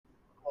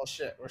Well,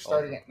 shit, we're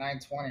starting at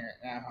 9:20 right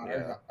now on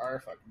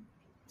our fucking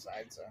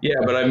side. So. Yeah,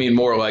 but I mean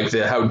more like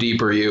how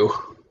deep are you?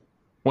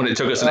 When it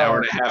took us an hour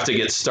and a half to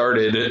get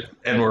started,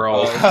 and we're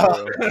all.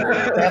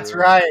 That's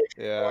right.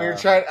 Yeah. We were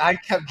trying. I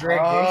kept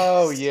drinking.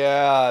 Oh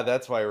yeah,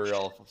 that's why we're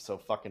all so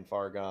fucking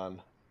far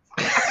gone.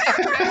 We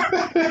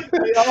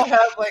all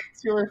had like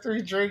 2 or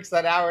 3 drinks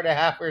that hour and a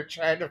half. We were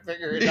trying to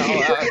figure it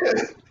all out.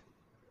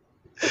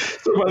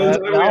 So by the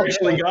time we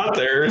actually got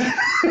there,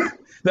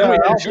 then we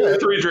had 2 or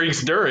 3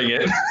 drinks during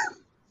it.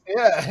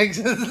 Yeah,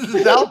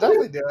 I'll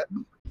definitely do it.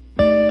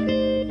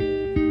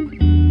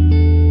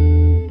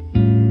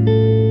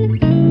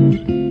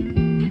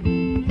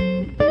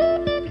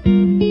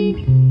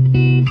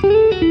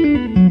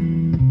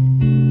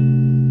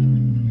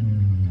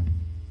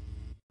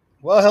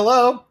 Well,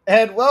 hello,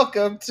 and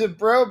welcome to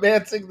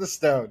Bromancing the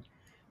Stone.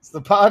 It's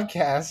the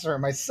podcast where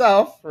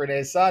myself,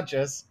 Renee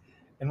Sanchez,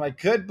 and my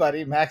good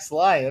buddy, Max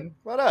Lyon,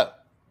 What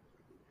up?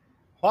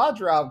 watch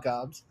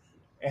rom-coms,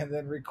 and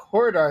then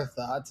record our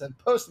thoughts and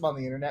post them on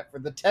the internet for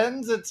the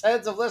tens and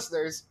tens of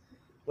listeners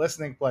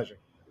listening pleasure.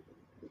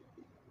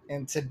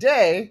 And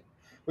today,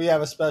 we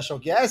have a special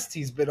guest.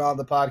 He's been on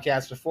the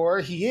podcast before.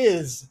 He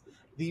is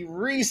the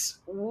Reese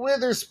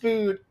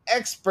Witherspoon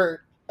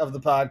expert of the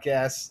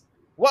podcast.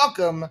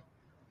 Welcome,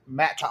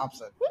 Matt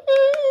Thompson.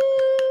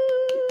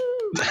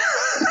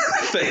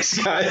 Thanks,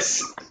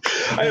 guys.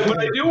 But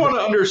I do want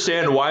to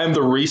understand why I'm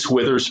the Reese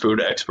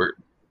Witherspoon expert.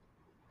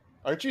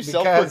 Aren't you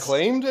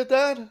self-proclaimed at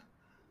that?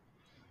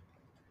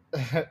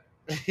 I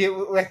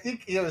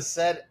think it was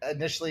said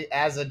initially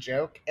as a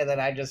joke, and then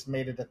I just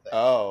made it a thing.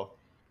 Oh.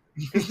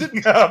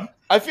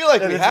 I feel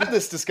like we had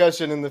this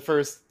discussion in the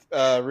first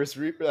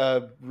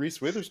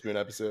Reese Witherspoon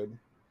episode.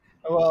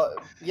 Well,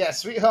 yeah,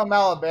 Sweet Home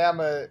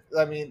Alabama,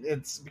 I mean,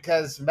 it's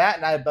because Matt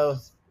and I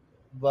both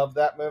love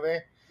that movie,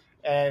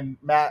 and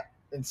Matt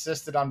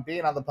insisted on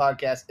being on the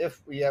podcast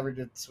if we ever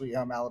did Sweet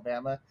Home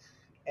Alabama,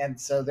 and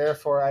so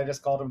therefore I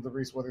just called him the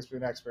Reese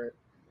Witherspoon expert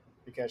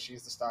because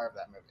she's the star of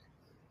that movie.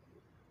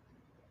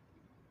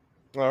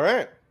 All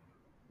right.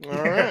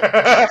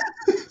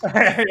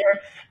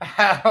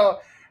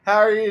 How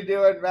are you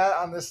doing, Matt,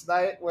 on this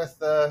night with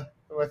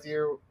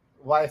your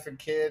wife and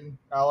kid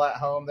all at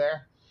home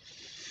there?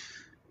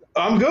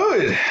 I'm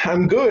good.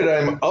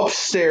 I'm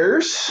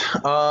upstairs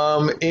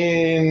might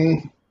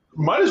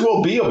as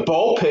well be a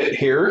ball pit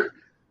here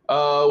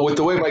with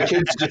the way my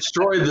kids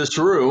destroyed this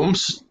room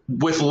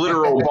with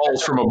literal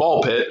balls from a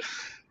ball pit.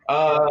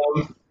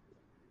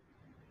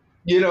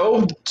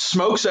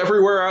 Smoke's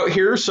everywhere out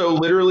here, so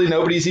literally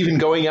nobody's even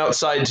going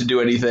outside to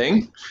do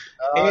anything.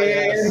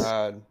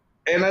 And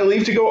I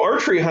leave to go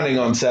archery hunting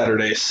on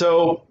Saturday,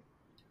 so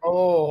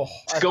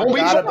it's going to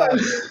be fun.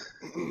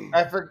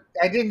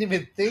 I didn't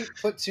even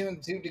put 2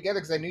 and 2 together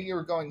because I knew you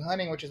were going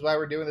hunting, which is why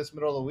we're doing this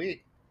middle of the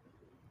week.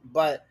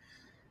 But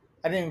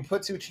I didn't even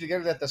put 2 and 2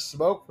 together that the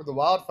smoke for the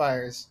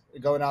wildfires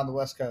going on the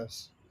West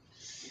Coast.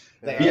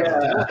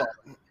 Yeah,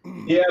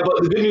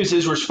 but the good news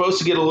is we're supposed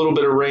to get a little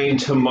bit of rain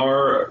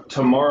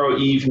tomorrow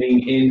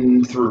evening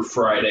in through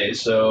Friday,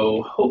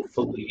 so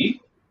hopefully.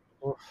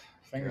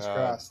 Fingers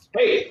crossed.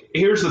 Hey,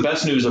 here's the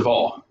best news of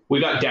all. We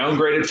got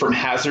downgraded from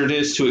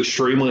hazardous to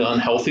extremely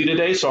unhealthy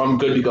today, so I'm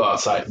good to go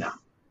outside now.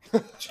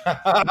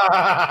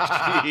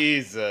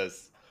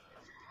 Jesus.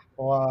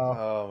 Wow.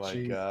 Oh, my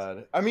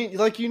God. I mean,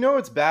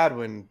 it's bad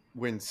when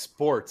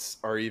sports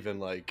are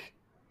even,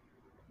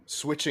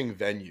 switching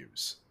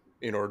venues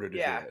in order to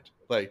do it.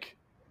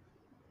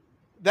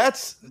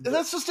 That's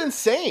just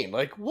insane.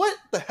 What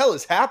the hell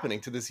is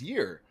happening to this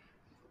year?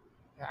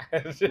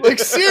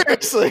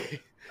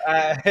 Seriously.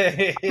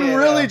 I'm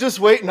really just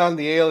waiting on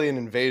the alien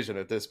invasion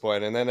at this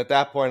point, and then at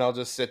that point I'll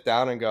just sit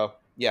down and go,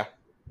 yeah,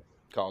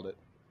 called it.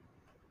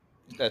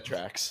 That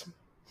tracks.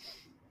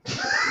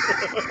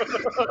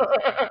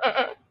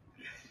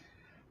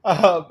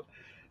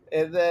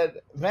 And then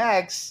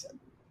Max,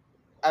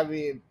 I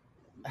mean,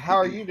 how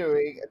are you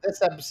doing?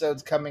 This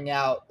episode's coming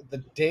out the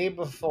day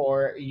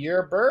before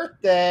your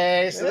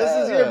birthday, so this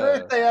is your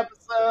birthday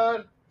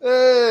episode.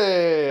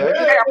 Hey,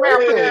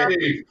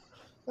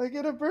 I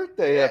get a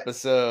birthday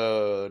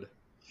episode.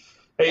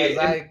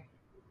 Hey,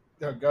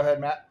 go ahead,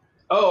 Matt.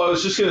 Oh, I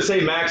was just going to say,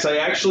 Max, I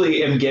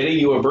actually am getting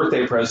you a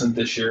birthday present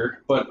this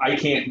year, but I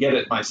can't get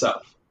it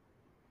myself.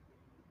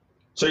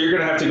 So you're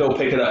going to have to go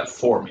pick it up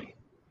for me.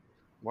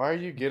 Why are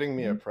you getting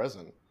me a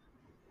present?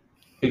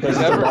 Because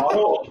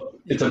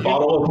it's a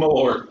bottle of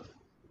Malort.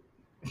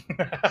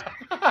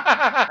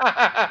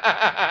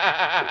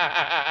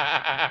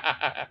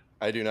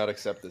 I do not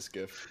accept this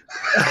gift.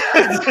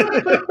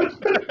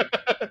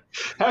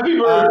 Happy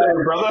birthday,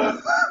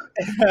 brother.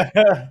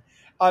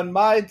 On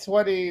my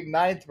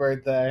 29th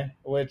birthday,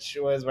 which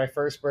was my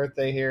first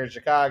birthday here in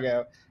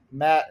Chicago,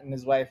 Matt and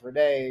his wife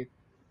Renee,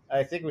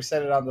 I think we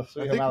said it on the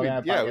Sweet Home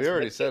Alabama podcast. Yeah, we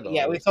already said it.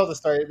 Yeah, we told the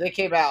story. They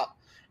came out,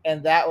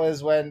 and that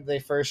was when they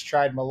first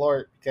tried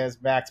Malort because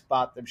Max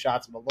bought them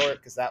shots of Malort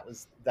because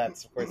that's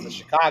of course the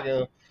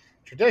Chicago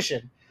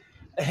tradition.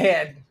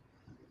 And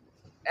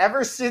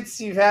ever since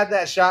you've had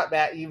that shot,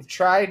 Matt, you've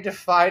tried to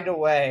find a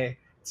way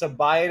to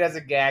buy it as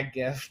a gag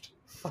gift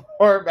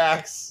for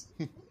Max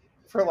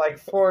for like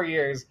 4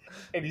 years,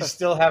 and you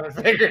still haven't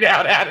figured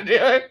out how to do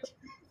it.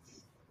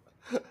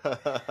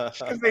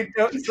 Because they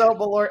don't sell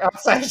Malort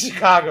outside of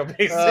Chicago,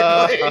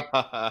 basically.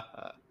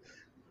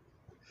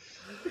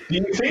 Do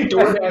you think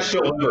DoorDash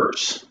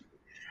delivers?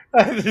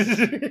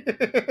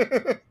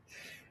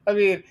 I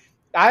mean,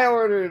 I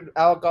ordered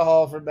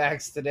alcohol from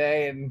Max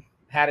today and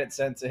had it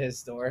sent to his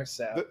store.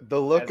 So the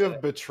look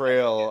of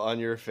betrayal on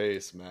your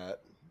face,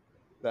 Matt,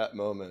 that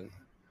moment,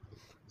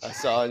 I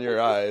saw in your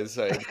eyes.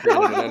 I had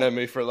created an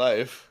enemy for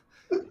life.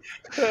 He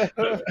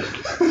tried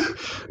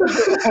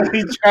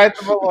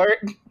the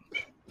Malort.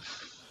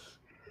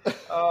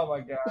 Oh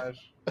my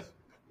gosh!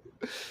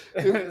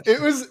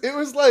 It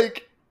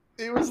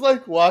was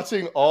like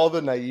watching all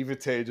the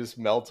naivete just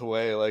melt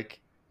away. Like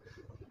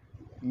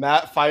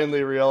Matt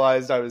finally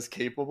realized I was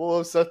capable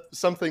of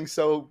something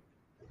so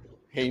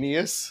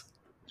heinous,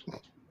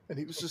 and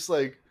he was just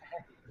like,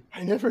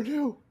 "I never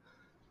knew."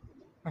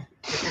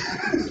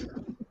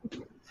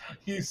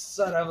 You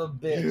son of a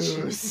bitch!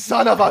 You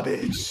son of a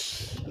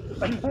bitch!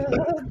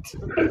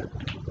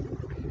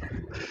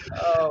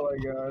 Oh my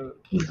god!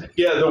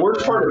 Yeah, the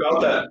worst part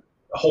about that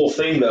whole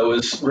thing though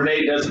is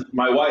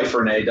my wife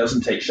Renee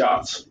doesn't take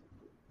shots.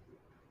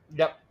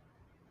 Yep.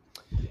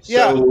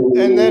 Yeah, so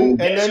and then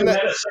had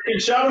a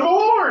second shot of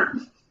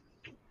Malort.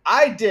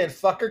 I did,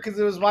 fucker, because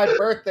it was my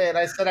birthday and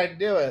I said I'd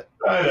do it.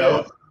 I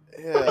know.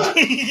 Yeah.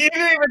 You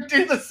didn't even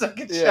do the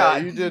second shot. Yeah,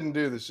 you didn't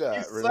do the shot.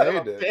 You son Renee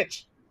of a did.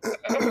 bitch.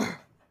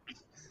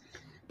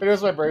 But it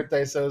was my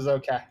birthday, so it was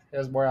okay. It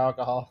was more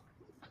alcohol.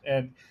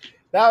 And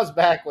that was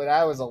back when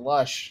I was a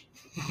lush.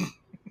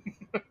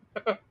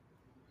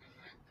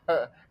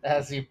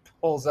 As he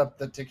pulls up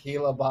the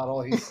tequila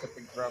bottle he's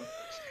sipping from.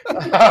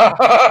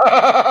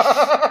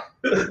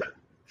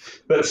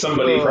 That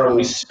somebody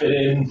probably spit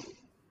in.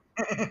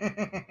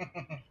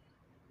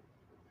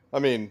 I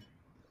mean,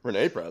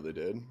 Renee probably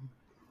did.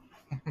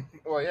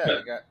 Well, yeah,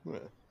 you got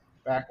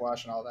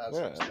backwash and all that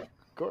sort of stuff.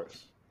 Of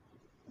course.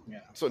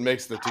 Yeah. That's what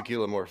makes the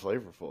tequila more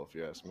flavorful, if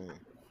you ask me.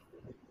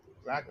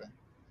 Exactly.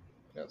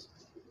 Yes.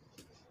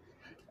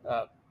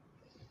 Well,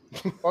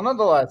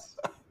 nonetheless.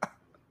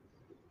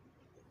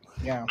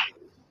 Yeah.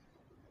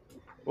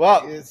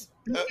 Well,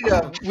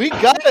 we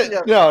got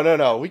it.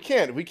 No. We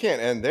can't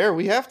end there.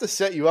 We have to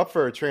set you up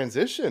for a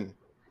transition.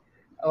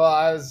 Well,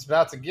 I was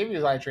about to give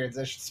you my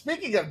transition.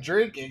 Speaking of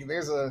drinking,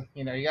 there's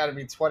you got to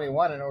be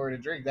 21 in order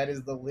to drink. That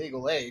is the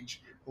legal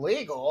age.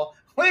 Legally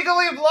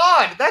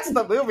Blonde. That's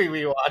the movie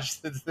we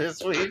watched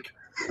this week.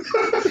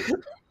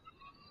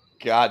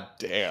 God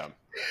damn.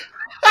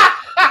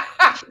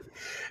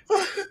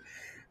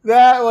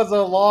 That was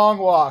a long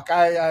walk.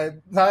 I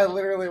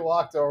literally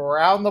walked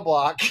around the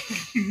block.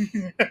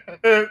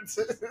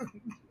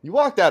 You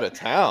walked out of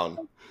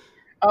town.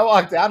 I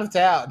walked out of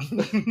town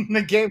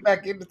and came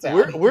back into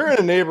town. We're in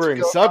a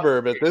neighboring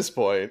suburb at this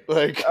point.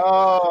 Like,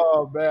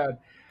 oh man.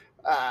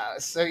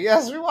 So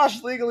yes, we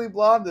watched Legally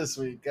Blonde this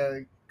week.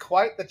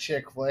 Quite the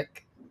chick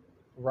flick,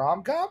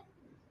 rom-com.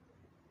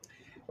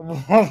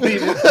 We'll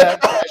leave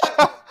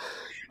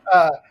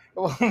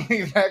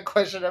that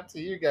question up to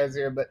you guys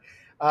here. But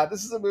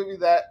this is a movie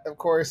that, of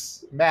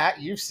course, Matt,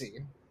 you've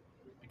seen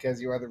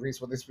because you are the Reese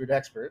Witherspoon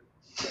expert.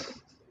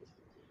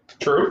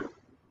 True.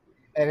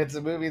 And it's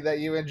a movie that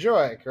you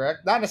enjoy,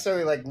 correct? Not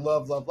necessarily like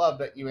love,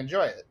 but you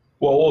enjoy it.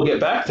 Well, we'll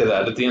get back to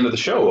that at the end of the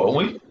show, won't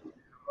we?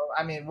 Well,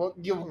 I mean,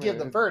 you'll give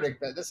the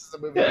verdict, but this is a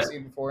movie you've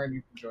seen before and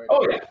you enjoyed it.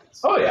 Oh, yeah.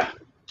 Oh, yeah.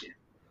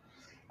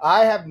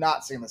 I have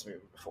not seen this movie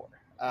before.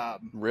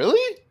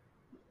 Really?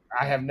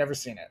 I have never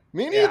seen it.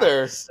 Me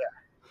neither.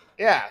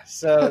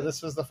 So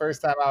this was the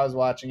first time I was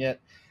watching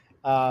it.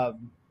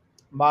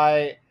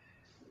 My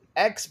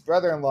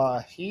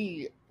ex-brother-in-law,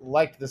 he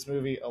liked this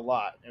movie a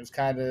lot. It was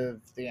kind of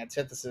the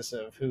antithesis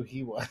of who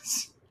he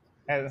was.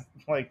 And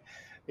like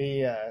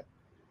he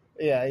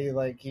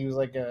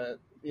liked to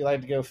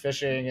go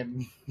fishing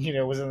and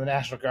was in the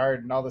National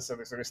Guard and all this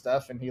other sort of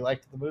stuff, and he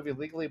liked the movie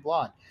Legally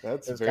Blonde.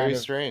 That's very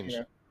strange.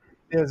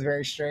 It was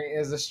very strange. It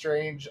was a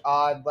strange,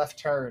 odd left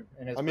turn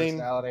in his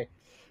personality.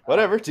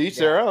 Whatever, to each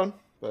their own.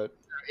 But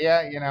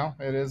yeah,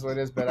 it is what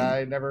it is. But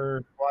I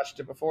never watched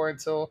it before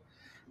until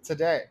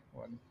today,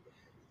 when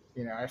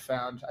I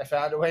found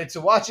a way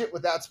to watch it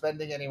without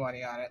spending any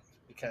money on it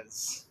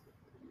because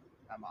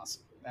I'm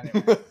awesome.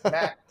 Anyway,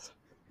 Matt,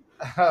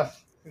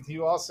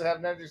 you also have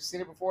never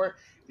seen it before.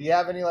 Do you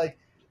have any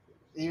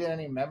even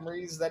any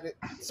memories that it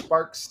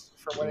sparks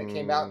from when it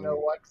came out? No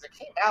what? Because it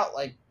came out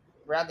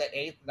around the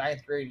 8th,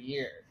 9th grade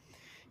year.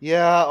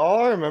 Yeah,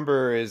 all I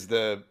remember is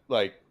the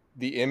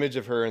image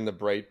of her in the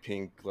bright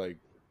pink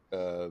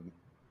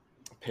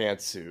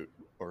pantsuit,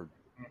 or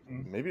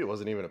maybe it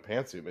wasn't even a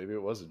pantsuit. Maybe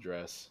it was a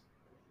dress.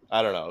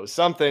 I don't know. It was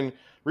something.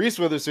 Reese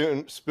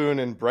Witherspoon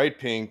in bright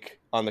pink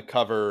on the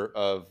cover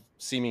of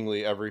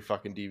seemingly every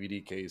fucking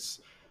DVD case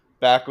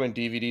back when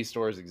DVD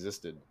stores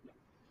existed.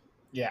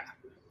 Yeah.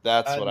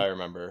 That's what I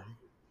remember.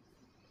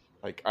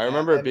 I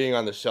remember it being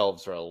on the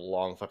shelves for a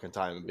long fucking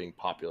time and being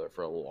popular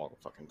for a long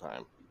fucking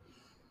time.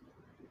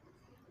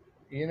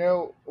 You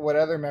know what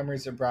other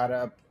memories are brought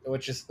up,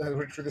 which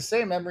were the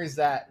same memories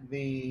that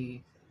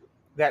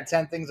that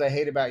 10 Things I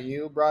Hate About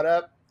You brought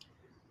up,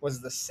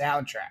 was the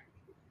soundtrack.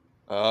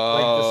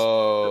 Like this,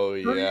 Oh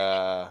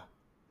yeah.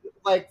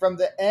 like from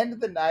the end of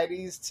the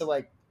 90s to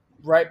like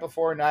right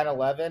before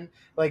 9/11,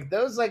 like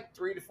those like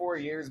 3 to 4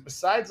 years,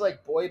 besides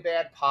like boy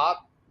band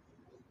pop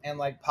and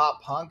like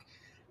pop punk,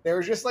 there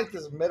was just like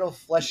this middle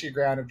fleshy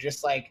ground of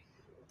just like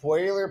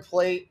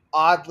boilerplate,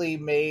 oddly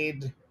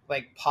made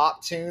like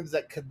pop tunes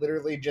that could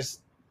literally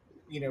just,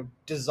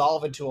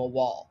 dissolve into a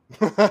wall.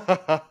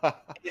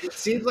 It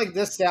seems like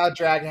this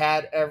soundtrack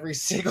had every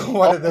single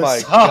one of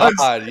those songs.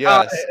 God,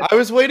 yes. I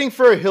was waiting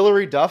for a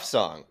Hillary Duff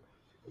song.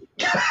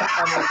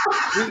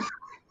 I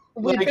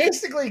mean, we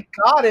basically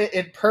got it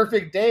in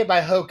Perfect Day by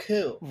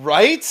Hoku.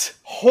 Right?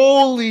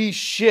 Holy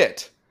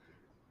shit.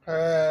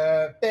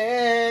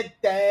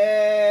 Perfect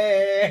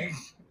Day.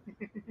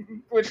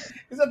 Which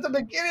is at the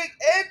beginning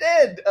and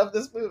end of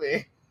this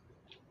movie.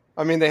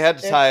 I mean, they had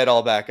to tie it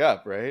all back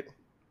up, right?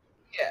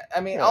 Yeah,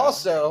 I mean,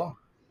 also,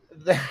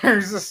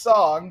 there's a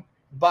song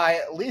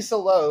by Lisa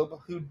Loeb,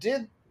 who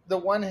did the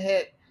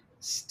one-hit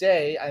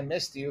Stay, I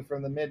Missed You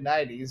from the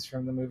mid-90s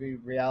from the movie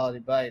Reality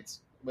Bites,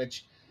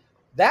 which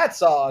that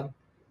song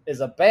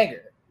is a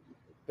banger.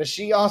 But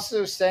she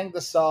also sang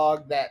the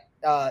song that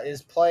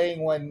is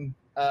playing when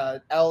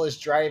Elle is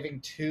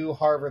driving to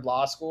Harvard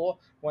Law School,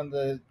 when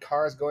the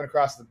car is going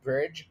across the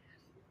bridge,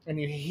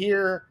 and you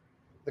hear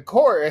the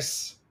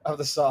chorus of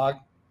the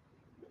song,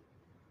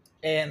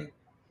 and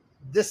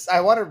I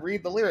want to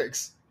read the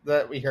lyrics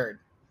that we heard.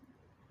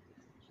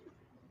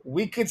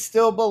 We could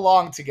still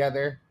belong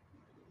together,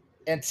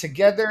 and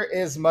together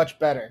is much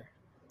better.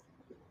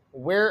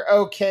 We're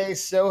okay,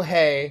 so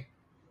hey,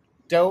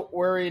 don't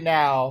worry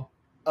now,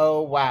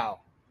 oh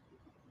wow.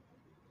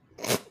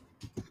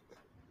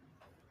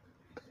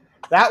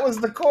 That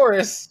was the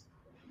chorus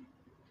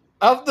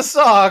of the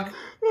song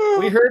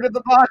we heard in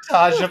the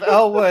montage of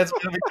Elle Woods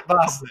moving to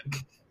Boston.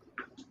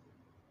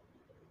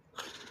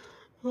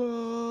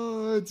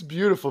 Oh, it's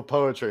beautiful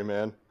poetry,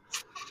 man.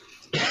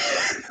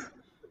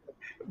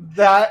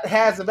 That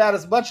has about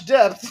as much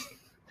depth,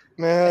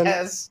 man,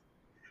 as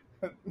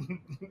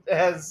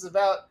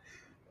about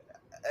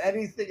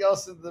anything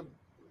else in the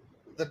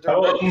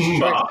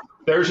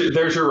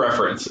There's your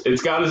reference.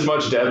 It's got as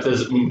much depth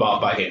as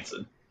MMMBop by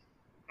Hanson.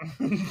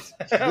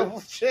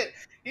 Oh shit!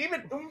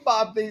 Even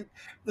MMMBop,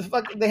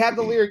 they have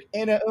the lyric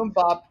in a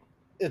MMMBop,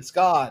 it's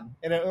gone.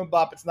 In a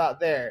MMMBop, it's not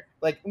there.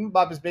 Like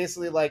MMMBop is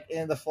basically like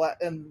in the flat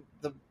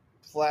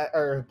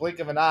or blink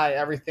of an eye,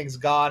 everything's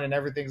gone and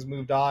everything's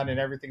moved on and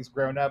everything's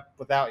grown up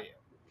without you.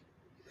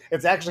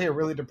 It's actually a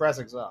really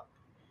depressing song.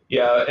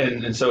 Yeah,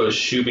 and so is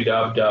Shooby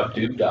Dop Dop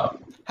Doop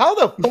Dop. How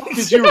the fuck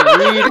did you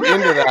read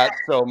into that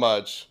so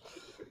much?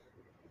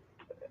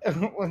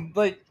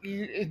 Like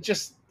it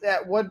just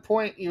at one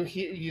point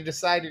you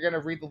decide you're gonna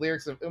read the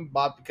lyrics of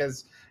MMMBop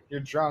because you're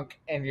drunk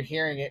and you're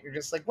hearing it. You're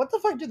just like, what the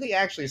fuck did they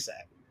actually say?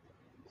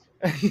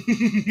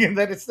 And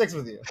then it sticks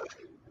with you.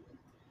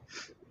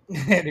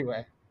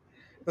 Anyway,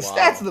 the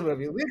stats of the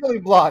movie: Legally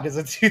Blonde is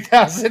a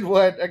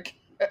 2001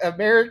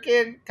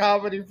 American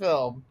comedy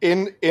film.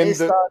 In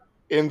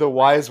the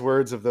wise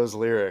words of those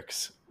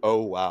lyrics,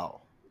 oh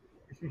wow.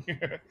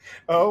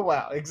 Oh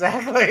wow,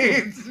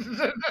 exactly.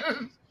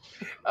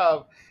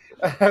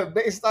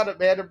 Based on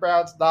Amanda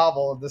Brown's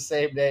novel of the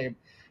same name,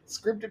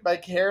 scripted by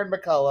Karen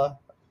McCullough,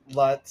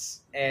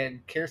 Lutz, and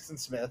Kirsten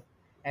Smith,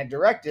 and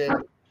directed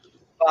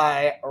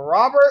by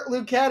Robert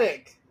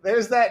Luketic.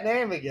 There's that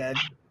name again.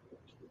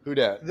 Who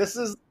dat? This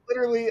is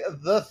literally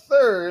the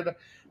third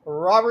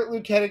Robert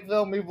Luketic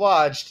film we've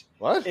watched.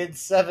 What? In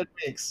 7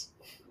 weeks.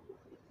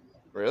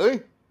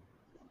 Really?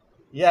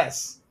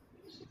 Yes.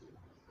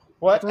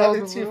 What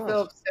other two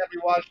films have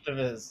we watched of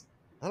his?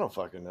 I don't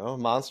fucking know.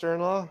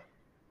 Monster-in-Law?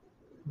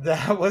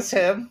 That was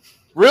him.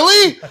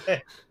 Really?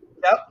 Yep.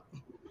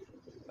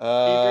 He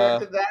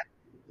directed that,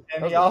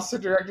 and he also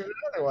directed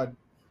another one.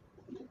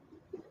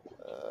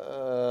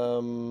 I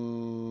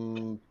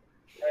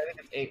think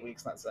it's 8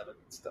 weeks, not 7.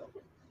 Still.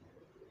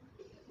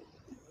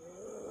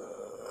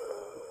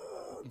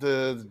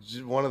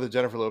 One of the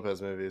Jennifer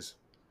Lopez movies.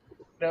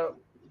 No.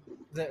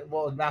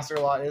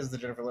 Master-in-Law is the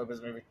Jennifer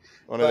Lopez movie.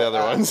 One of the other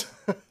ones.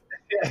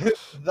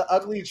 The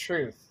Ugly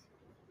Truth.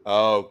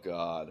 Oh,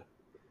 God.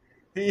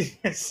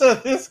 So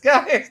this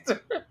guy...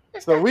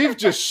 So we've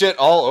just shit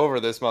all over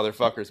this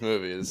motherfucker's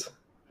movies.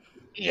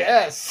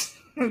 Yes.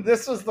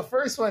 This was the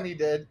first one he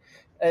did,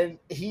 and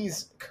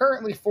he's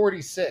currently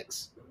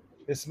 46.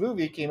 This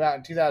movie came out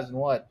in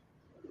 2001.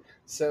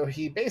 So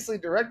he basically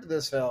directed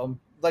this film.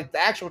 Like, the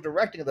actual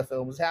directing of the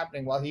film was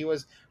happening while he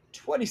was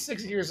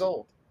 26 years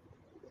old.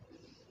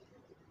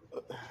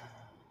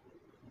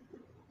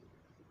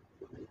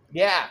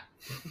 Yeah.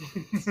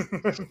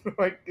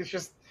 Like, it's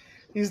just,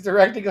 he's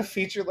directing a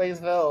feature-length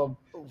film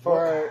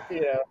for,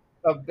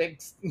 a big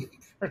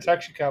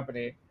production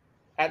company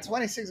at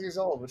 26 years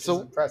old, which is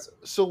impressive.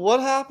 So what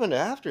happened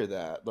after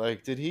that?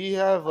 Like, did he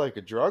have, like,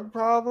 a drug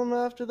problem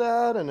after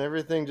that and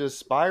everything just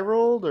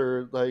spiraled?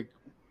 Or, like,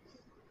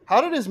 How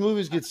did his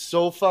movies get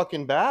so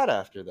fucking bad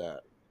after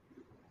that?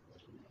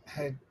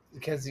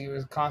 Because he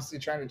was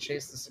constantly trying to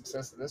chase the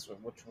success of this one,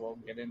 which we'll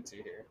get into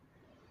here.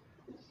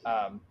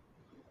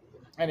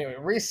 Anyway,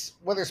 Reese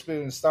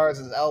Witherspoon stars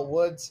as Elle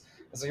Woods,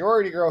 a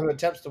sorority girl who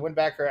attempts to win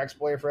back her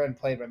ex-boyfriend,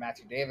 played by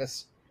Matthew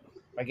Davis,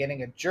 by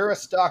getting a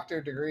Juris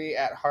Doctor degree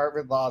at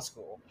Harvard Law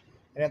School,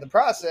 and in the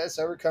process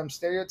overcomes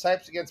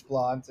stereotypes against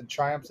blondes and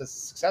triumphs as a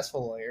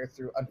successful lawyer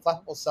through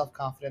unflappable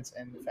self-confidence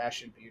and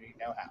fashion beauty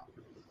know-how.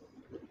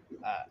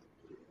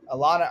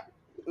 Alana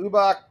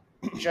Ubach,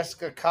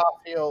 Jessica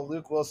Caulfield,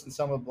 Luke Wilson,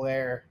 Selma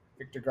Blair,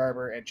 Victor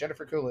Garber, and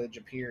Jennifer Coolidge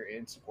appear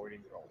in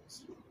supporting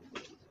roles.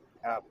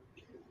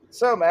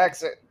 So,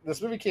 Max, this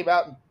movie came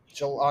out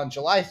on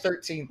July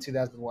 13th,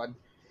 2001.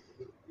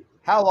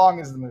 How long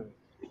is the movie?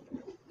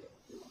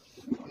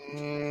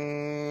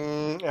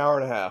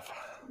 Hour and a half.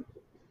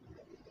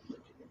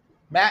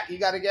 Matt, you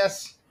got a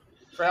guess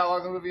for how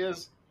long the movie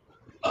is?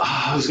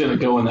 I was going to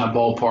go in that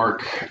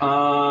ballpark.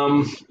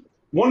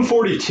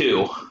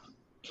 142.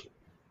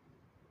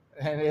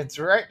 And it's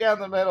right down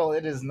the middle.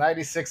 It is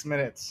 96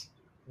 minutes.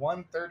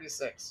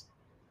 136.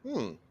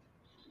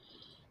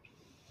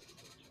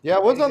 Yeah,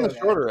 it was on the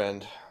shorter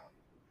end.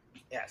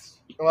 Yes.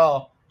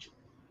 Well,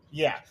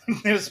 yeah.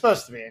 It was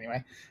supposed to be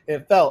anyway.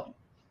 It felt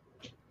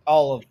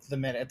all of the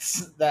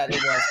minutes that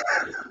it was.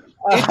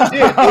 It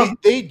did.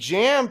 They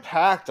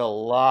jam-packed a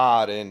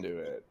lot into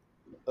it.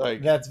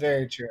 Like, that's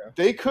very true.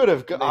 They could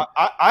have...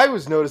 I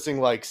was noticing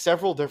like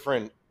several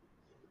different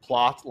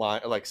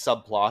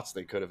subplots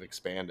they could have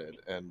expanded,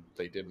 and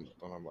they didn't.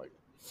 And I'm like,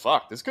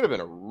 fuck, this could have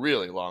been a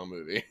really long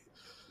movie.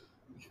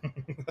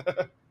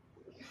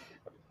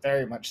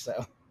 Very much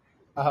so.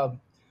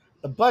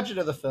 The budget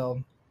of the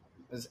film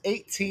is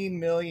 $18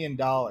 million.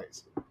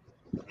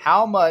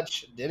 How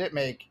much did it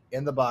make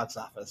in the box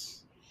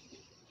office?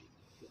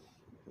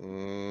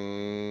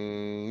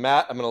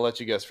 Matt, I'm going to let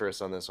you guess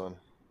first on this one.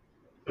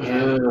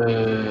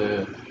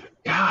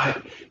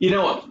 God,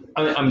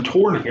 I'm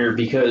torn here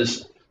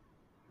because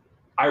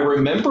I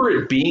remember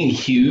it being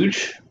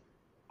huge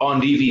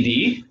on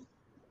DVD,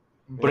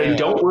 but I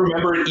don't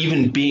remember it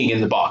even being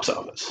in the box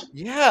office.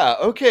 Yeah,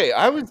 okay.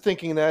 I was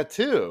thinking that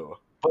too.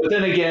 But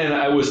then again,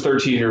 I was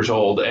 13 years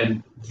old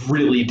and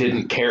really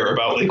didn't care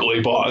about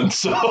Legally Blonde,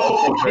 so...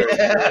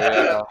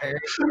 Yeah.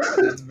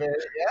 That's very,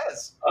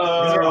 yes. These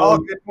are all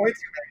good points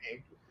you're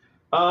making.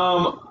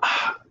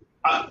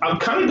 I'm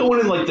kind of going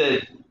in like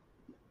the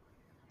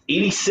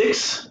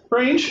 86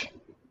 range.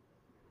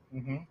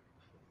 Mm-hmm.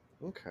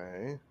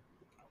 Okay.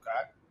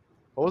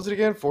 What was it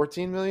again?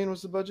 14 million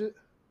was the budget?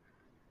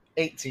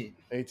 18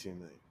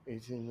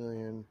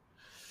 million.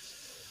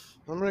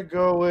 I'm going to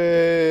go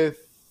with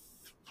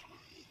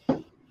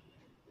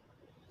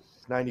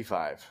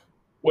 95.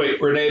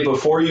 Wait, Renee,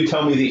 before you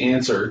tell me the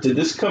answer, did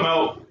this come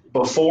out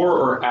before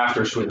or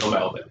after Sweet Home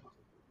Alabama?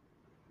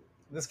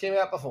 This came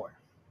out before.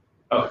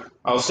 Okay,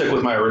 I'll stick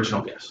with my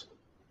original guess.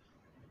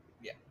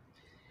 Yeah.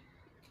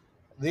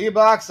 The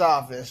box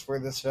office for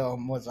this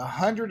film was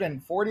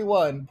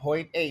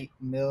 $141.8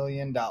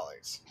 million.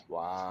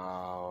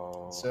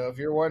 Wow. So if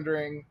you're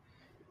wondering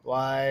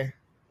why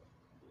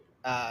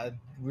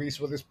Reese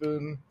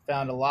Witherspoon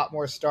found a lot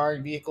more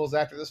starring vehicles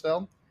after this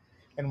film,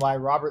 and why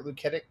Robert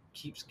Luketic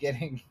keeps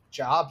getting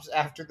jobs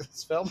after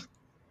this film,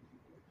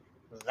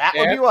 that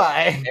would be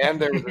why.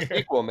 And there was a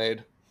sequel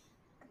made.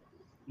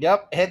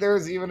 Yep, and there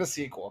was even a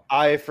sequel.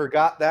 I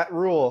forgot that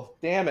rule.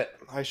 Damn it.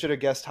 I should have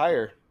guessed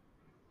higher.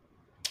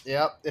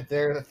 Yep, if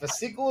a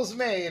sequel was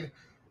made,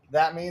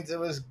 that means it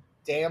was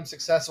damn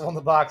successful in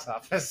the box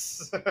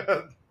office.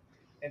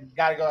 And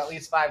got to go at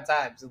least 5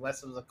 times,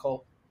 unless it was a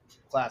cult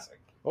classic.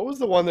 What was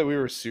the one that we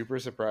were super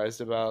surprised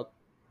about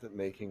that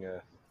making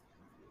a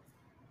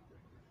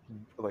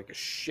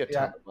shit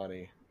ton of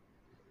money?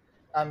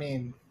 I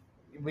mean,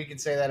 we could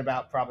say that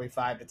about probably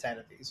 5 to 10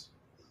 of these.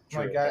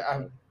 True. Like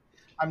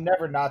I'm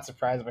never not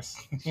surprised by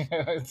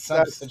in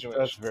some situations.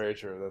 That's very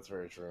true. That's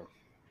very true.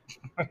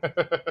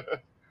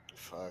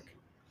 Fuck.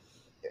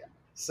 Yeah.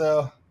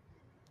 So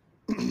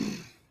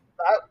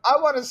I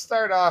want to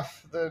start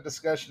off the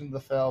discussion of the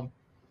film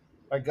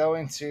by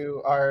going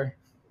to our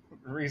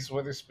Reese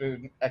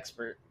Witherspoon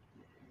expert.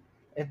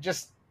 And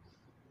just,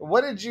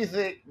 what did you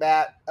think,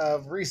 Matt,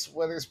 of Reese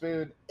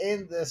Witherspoon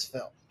in this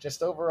film?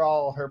 Just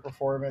overall, her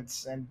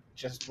performance, and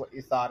just what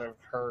you thought of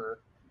her,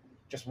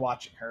 just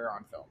watching her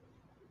on film,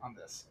 on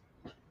this.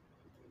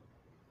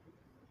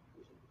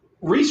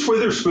 Reese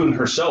Witherspoon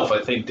herself,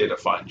 I think, did a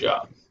fine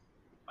job.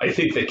 I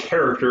think the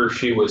character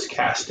she was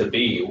cast to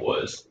be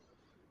was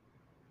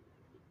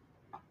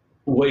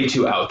way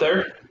too out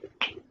there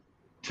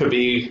to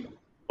be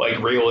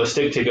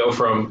realistic, to go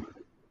from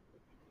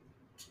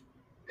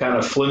kind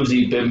of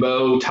flimsy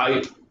bimbo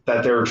type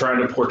that they were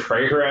trying to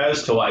portray her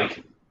as to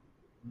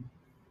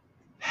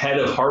head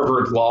of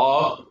Harvard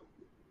Law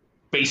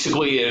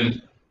basically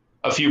in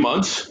a few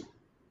months,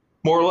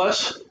 more or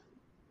less.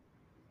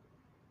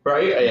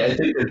 Right? I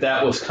think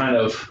that was kind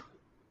of,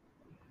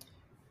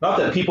 not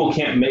that people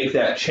can't make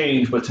that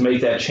change, but to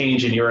make that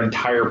change in your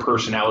entire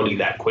personality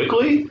that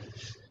quickly,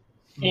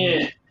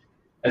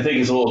 I think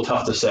is a little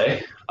tough to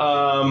say.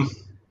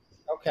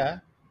 Okay.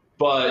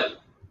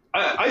 But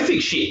I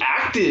think she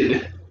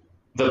acted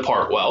the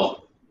part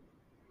well,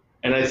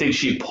 and I think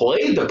she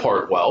played the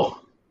part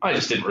well. I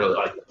just didn't really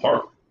like the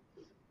part.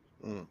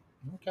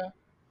 Okay.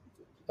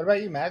 What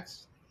about you,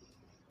 Max?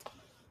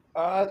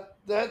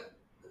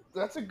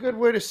 That's a good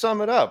way to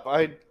sum it up.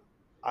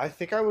 I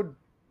think I would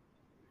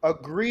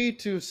agree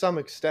to some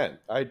extent.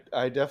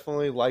 I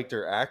definitely liked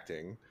her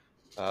acting,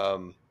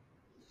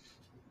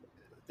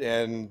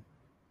 and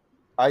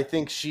I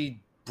think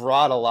she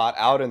brought a lot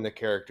out in the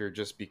character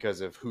just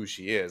because of who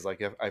she is.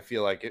 Like, I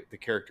feel like the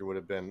character would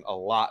have been a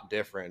lot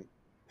different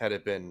had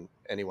it been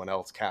anyone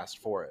else cast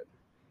for it.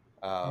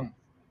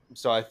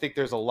 So I think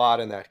there's a lot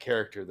in that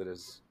character that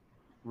is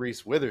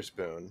Reese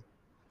Witherspoon.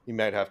 You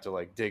might have to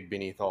like dig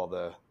beneath all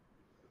the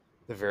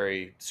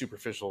very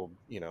superficial,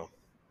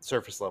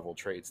 surface level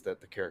traits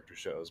that the character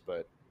shows.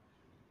 But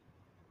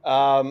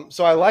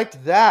so I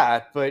liked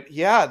that. But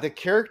yeah, the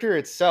character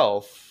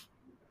itself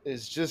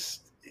is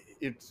just,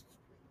 it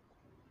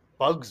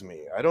bugs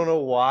me. I don't know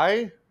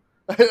why.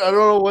 I don't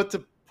know what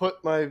to put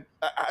I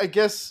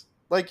guess,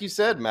 like you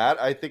said,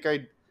 Matt, I think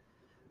I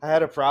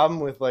had a problem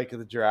with like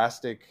the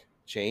drastic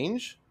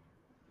change.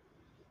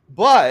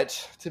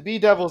 But to be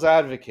devil's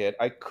advocate,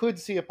 I could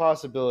see a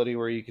possibility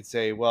where you could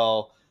say,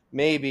 well,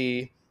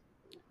 maybe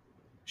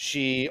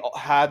she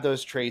had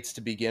those traits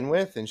to begin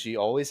with, and she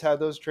always had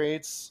those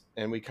traits,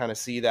 and we kind of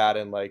see that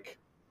in, like,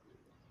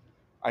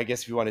 I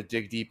guess if you want to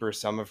dig deeper,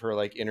 some of her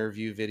like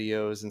interview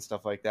videos and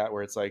stuff like that,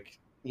 where it's like,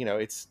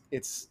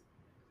 it's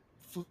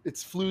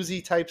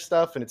floozy type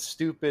stuff, and it's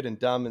stupid and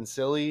dumb and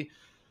silly.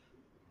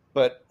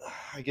 But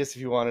I guess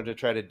if you wanted to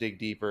try to dig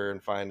deeper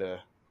and find an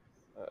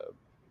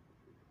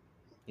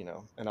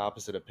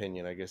opposite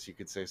opinion, I guess you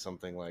could say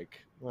something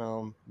like,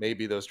 well,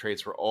 maybe those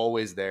traits were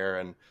always there,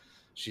 and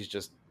she's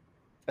just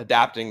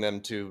adapting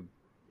them to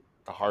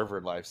the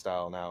Harvard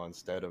lifestyle now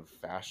instead of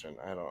fashion.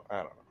 I don't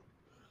know.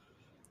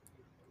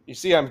 You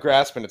see, I'm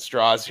grasping at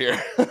straws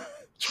here,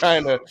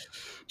 trying to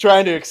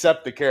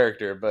accept the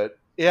character, but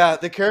yeah,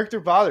 the character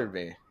bothered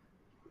me.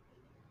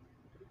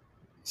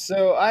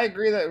 So I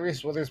agree that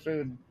Reese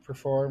Witherspoon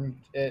performed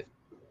it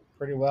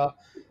pretty well,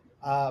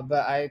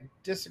 but I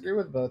disagree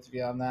with both of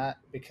you on that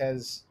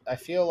because I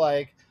feel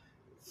like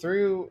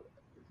through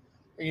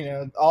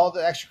all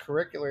the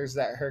extracurriculars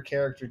that her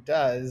character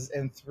does,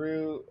 and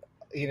through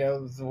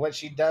what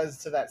she does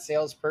to that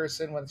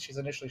salesperson when she's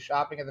initially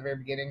shopping at the very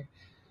beginning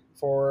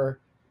for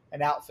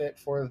an outfit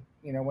for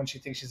when she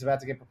thinks she's about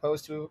to get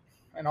proposed to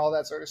and all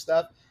that sort of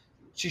stuff,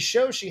 she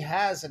shows she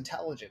has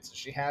intelligence,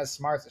 she has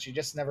smarts, and she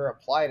just never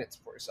applied it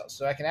for herself.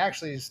 So I can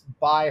actually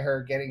buy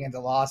her getting into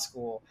law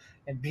school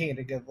and being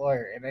a good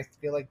lawyer, and I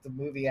feel like the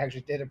movie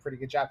actually did a pretty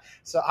good job.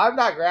 So I'm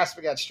not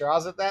grasping at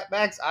straws at that,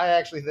 Max. I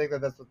actually think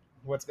that that's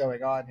what's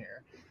going on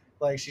here.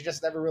 Like, she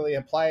just never really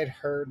applied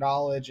her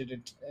knowledge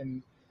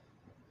and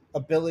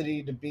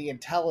ability to be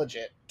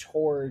intelligent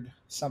toward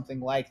something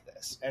like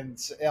this, and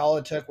all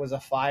it took was a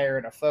fire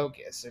and a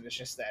focus, and it's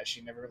just that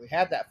she never really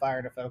had that fire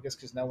and a focus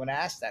because no one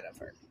asked that of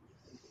her.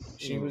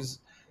 She was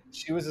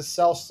a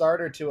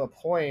self-starter to a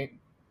point,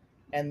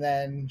 and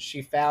then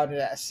she found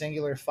a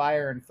singular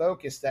fire and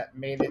focus that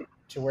made it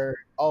to where,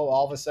 oh,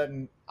 all of a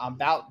sudden I'm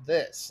about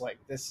this, like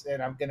this,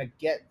 and I'm gonna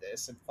get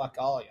this, and fuck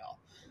all y'all,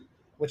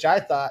 which I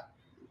thought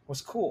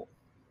was cool.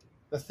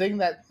 The thing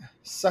that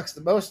sucks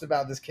the most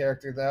about this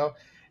character, though,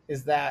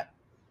 is that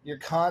you're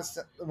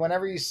constant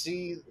whenever you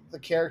see the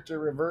character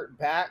revert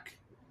back,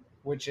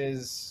 which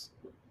is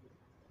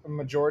a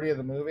majority of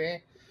the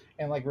movie,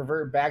 and like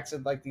revert back to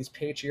like these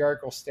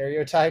patriarchal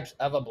stereotypes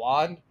of a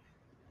blonde,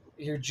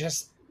 you're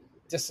just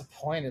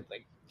disappointed.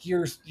 Like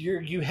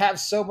you have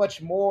so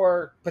much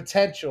more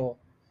potential,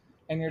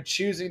 and you're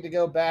choosing to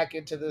go back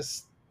into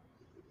this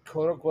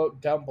quote unquote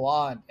dumb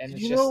blonde. And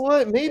it's know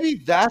what? Maybe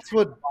that's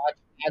what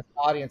as an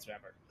audience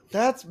member.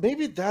 That's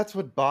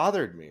what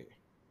bothered me.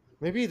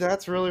 Maybe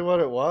that's really what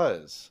it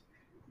was.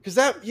 Because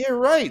you're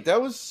right.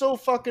 That was so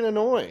fucking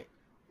annoying.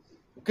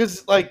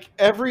 Because like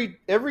every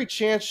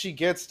chance she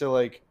gets to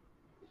like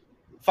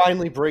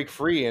finally break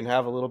free and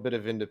have a little bit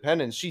of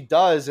independence, she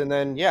does, and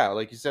then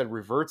like you said,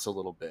 reverts a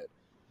little bit.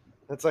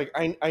 It's like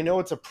I know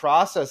it's a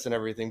process and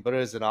everything, but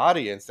as an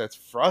audience, that's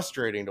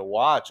frustrating to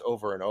watch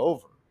over and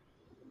over.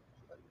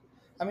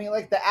 I mean,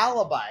 like the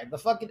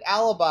fucking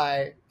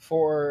alibi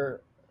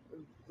for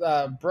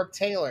Brooke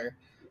Taylor,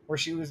 where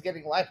she was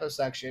getting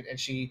liposuction and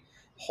she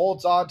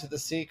holds on to the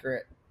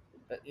secret,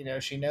 but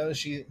she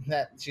knows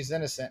that she's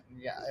innocent,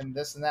 and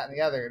this and that and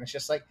the other, and it's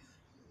just like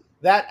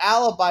that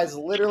alibi is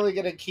literally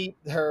going to keep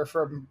her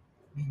from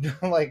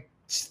like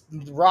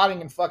rotting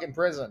in fucking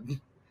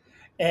prison,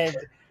 and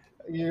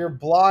your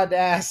blonde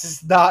ass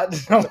is not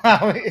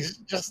allowing,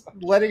 just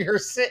letting her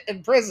sit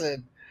in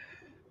prison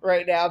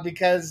right now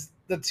because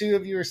the two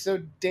of you are so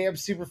damn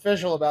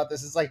superficial about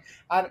this. It's like,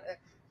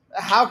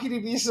 how can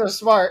you be so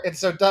smart and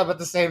so dumb at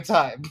the same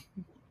time?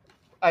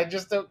 I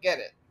just don't get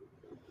it.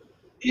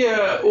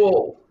 Yeah,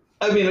 well,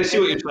 I mean, I see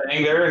what you're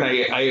saying there, and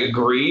I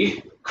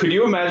agree. Could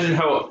you imagine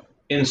how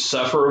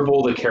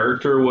insufferable the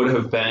character would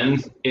have been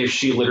if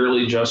she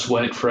literally just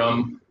went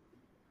from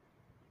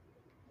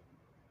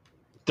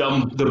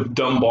the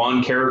dumb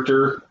blonde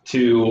character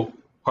to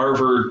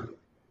Harvard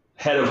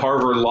head of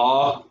Harvard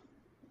law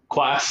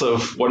class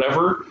of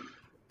whatever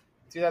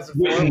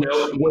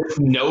 2004. with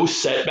no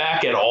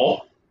setback at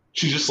all.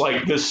 She's just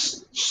like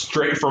this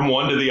straight from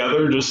one to the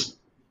other, just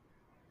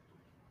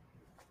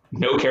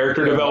no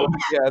character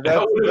development. Yeah,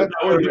 That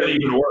would have been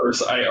even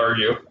worse, I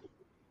argue.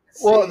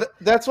 Well,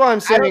 that's why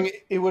I'm saying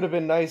it would have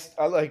been nice.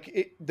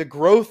 The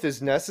growth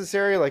is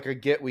necessary. Like, I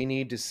get we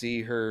need to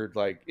see her.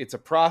 Like, it's a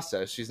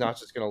process. She's not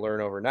just going to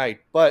learn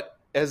overnight. But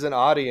as an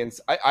audience,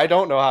 I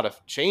don't know how to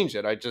change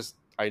it.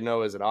 I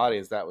know as an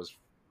audience that was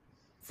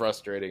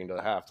frustrating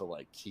to have to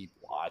like keep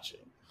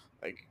watching.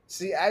 Like,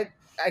 see, I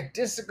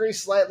disagree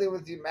slightly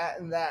with you, Matt,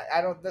 in that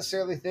I don't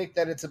necessarily think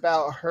that it's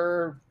about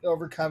her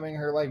overcoming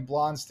her like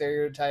blonde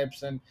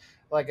stereotypes and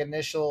like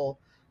initial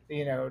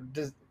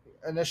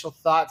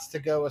thoughts to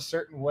go a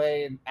certain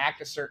way and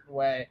act a certain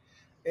way.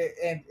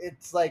 And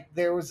it's like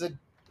there's a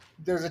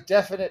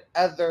definite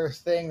other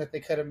thing that they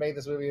could have made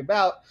this movie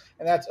about,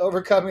 and that's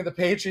overcoming the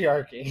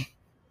patriarchy.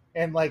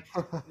 And like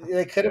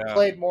they could have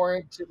played more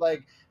into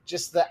like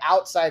just the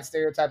outside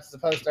stereotypes as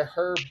opposed to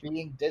her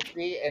being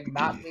ditzy and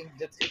not being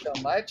ditzy so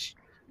much.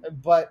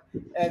 But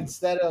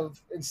instead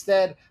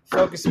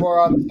focus more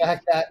on the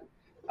fact that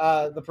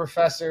the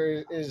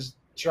professor is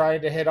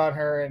trying to hit on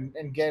her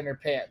and get in her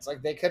pants.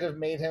 Like they could have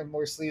made him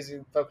more sleazy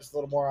and focused a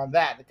little more on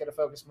that. They could have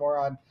focused more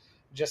on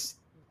just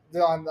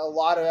on a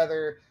lot of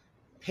other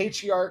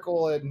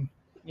patriarchal and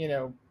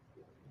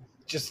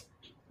just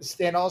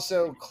and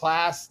also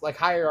class like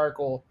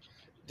hierarchical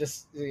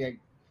just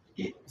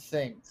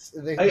things.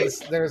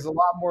 There's a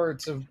lot more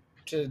to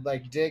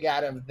like dig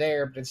out of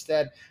there, but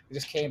instead we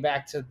just came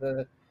back to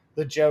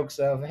the jokes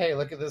of, hey,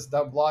 look at this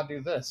dumb blonde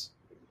do this.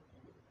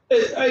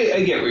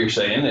 I get what you're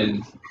saying,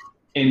 and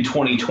in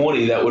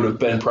 2020 that would have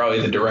been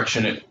probably the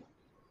direction it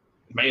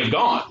may have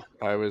gone.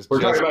 We're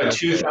talking about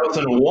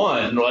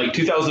 2001. Like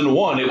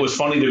 2001, it was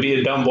funny to be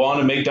a dumb blonde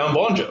and make dumb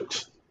blonde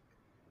jokes.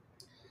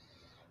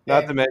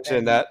 Not to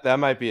mention that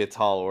might be a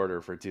tall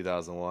order for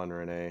 2001,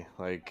 Renee.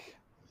 Like,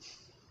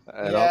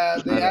 they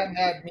hadn't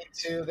had Me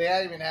Too. They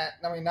hadn't even had.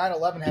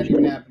 9/11 hadn't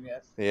even happened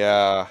yet.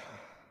 Yeah.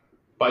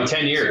 By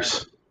 10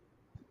 years.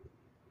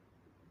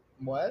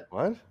 What?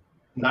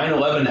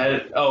 9/11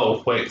 had.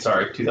 Oh wait,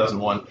 sorry,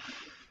 2001.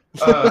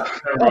 Never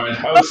mind.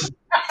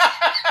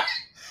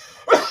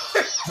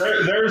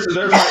 There's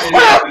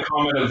my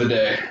comment of the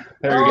day.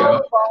 There you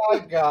go. Oh my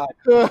god.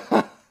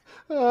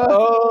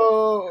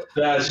 Oh,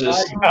 that's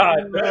just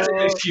that's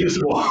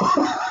inexcusable.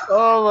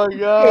 Oh my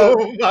god.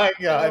 Oh my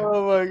god.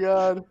 Oh my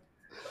god.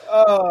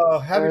 Oh,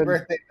 happy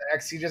birthday,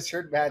 Max. You just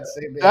heard Matt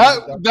say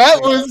that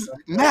was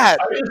Matt.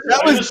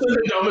 I just said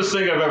the dumbest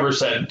thing I've ever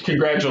said.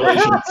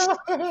 Congratulations.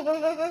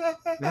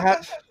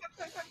 Matt,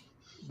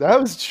 that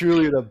was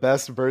truly the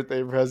best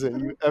birthday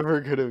present you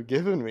ever could have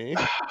given me.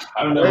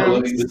 I'm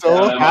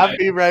so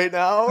happy right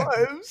now.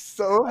 I'm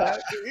so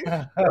happy.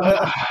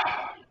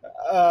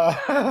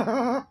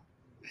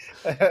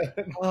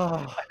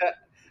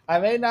 I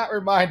may not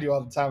remind you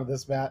all the time of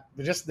this, Matt,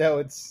 but just know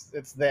it's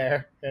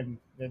there and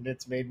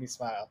it's made me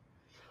smile.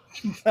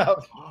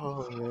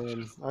 Oh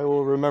man, I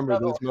will remember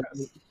this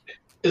moment.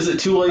 Is it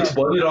too late to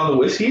blame it on the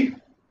whiskey?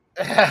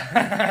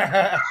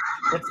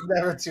 It's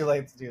never too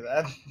late to do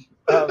that.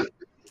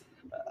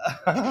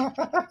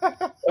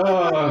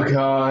 Oh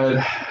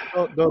God!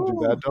 Don't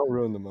do that. Don't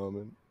ruin the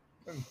moment.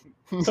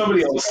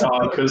 Somebody else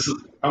talk, because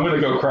I'm going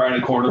to go cry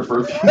in a corner for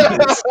a few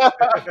minutes.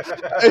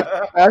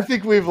 I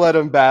think we've let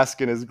him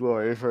bask in his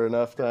glory for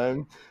enough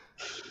time.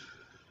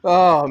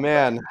 Oh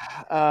man.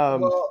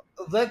 Well,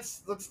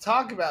 let's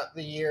talk about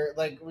the year.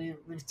 Like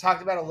we've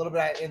talked about a little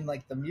bit in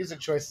like the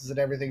music choices and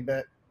everything,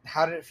 but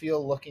how did it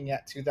feel looking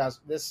at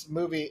 2000? This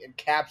movie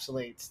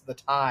encapsulates the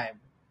time.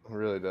 It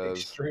really does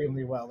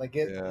extremely well. Like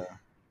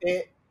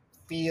it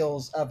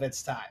feels of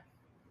its time.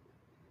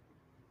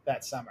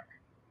 That summer,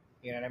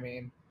 you know what I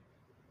mean?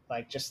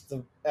 Like just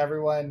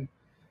everyone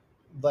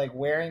like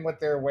wearing what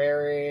they're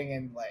wearing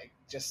and like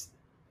just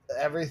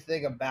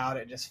everything about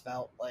it just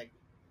felt like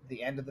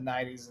the end of the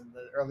 90s and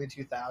the early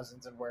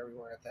 2000s and where we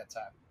were at that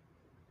time.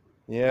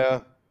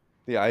 Yeah.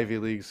 The Ivy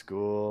League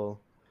school,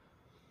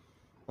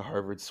 the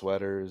Harvard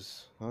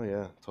sweaters. Oh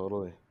yeah,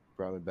 totally.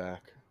 Brought me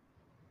back.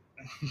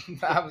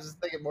 I was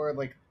just thinking more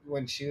like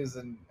when she was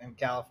in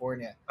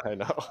California. I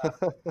know.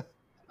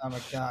 Oh my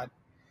God.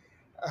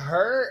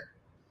 Her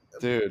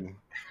dude.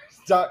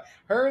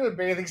 Her in a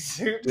bathing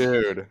suit.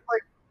 Dude.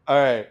 Like, all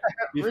right.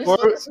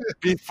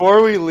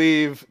 Before we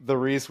leave the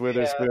Reese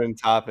Witherspoon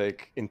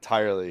topic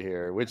entirely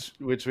here, which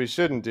we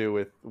shouldn't do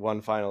with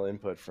one final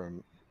input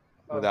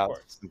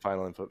without some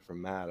final input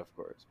from Matt, of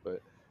course.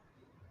 But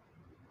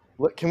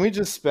can we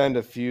just spend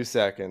a few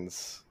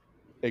seconds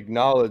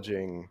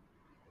acknowledging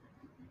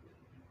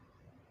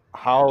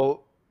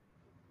how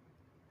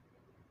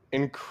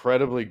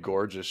incredibly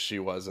gorgeous she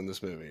was in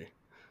this movie?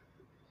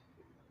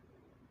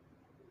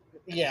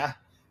 Yeah,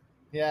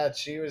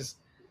 she was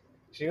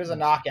She was a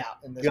knockout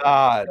in this.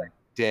 God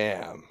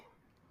damn.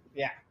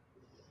 Yeah.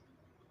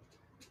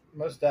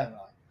 Most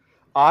definitely.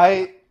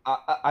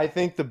 I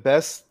think the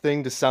best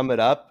thing to sum it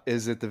up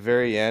is at the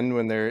very end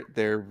when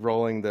they're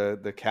rolling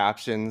the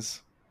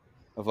captions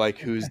of like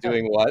who's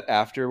doing what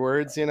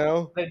afterwards, you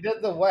know? They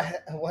did the what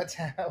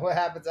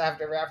happens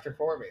after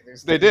for me.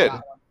 They did.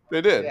 not one.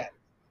 They did. Yeah.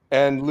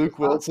 And Luke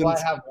Well,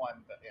 Wilson's I have one,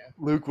 but yeah.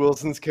 Luke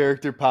Wilson's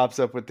character pops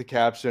up with the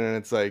caption, and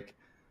it's like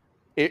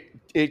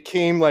it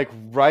came like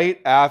right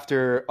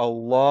after a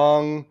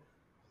long,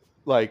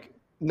 like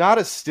not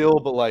a still,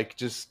 but like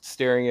just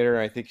staring at her.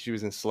 And I think she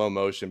was in slow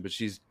motion, but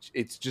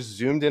it's just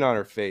zoomed in on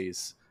her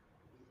face,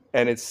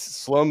 and it's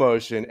slow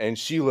motion, and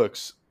she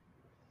looks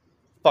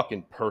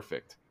fucking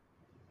perfect.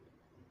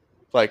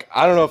 Like,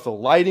 I don't know if the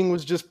lighting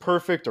was just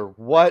perfect or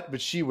what, but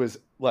she was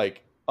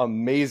like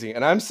amazing.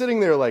 And I'm sitting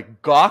there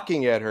like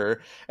gawking at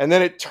her, and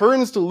then it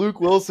turns to Luke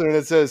Wilson and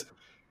it says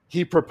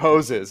he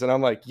proposes, and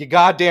I'm like, you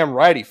goddamn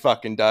right he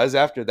fucking does.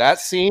 After that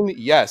scene,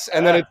 yes.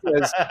 And then it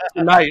says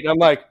tonight, and I'm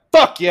like,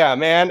 fuck yeah,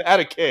 man, at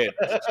a kid.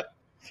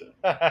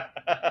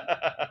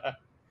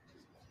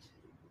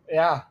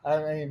 Yeah, I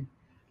mean,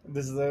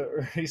 this is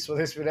the Reese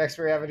Witherspoon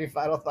expert. Have any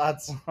final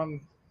thoughts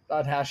on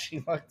how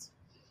she looked?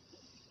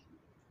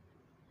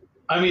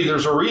 I mean,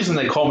 there's a reason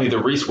they call me the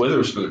Reese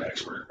Witherspoon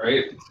expert,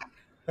 right?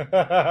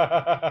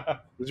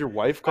 Does your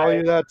wife call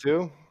you that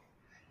too?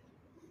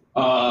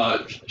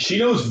 She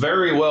knows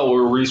very well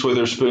where Reese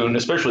Witherspoon,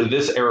 especially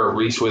this era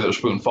Reese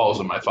Witherspoon, falls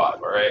in my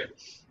five. All right,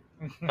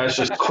 that's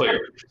just clear.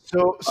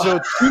 So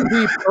to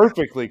be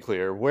perfectly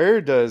clear,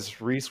 where does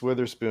Reese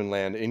Witherspoon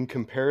land in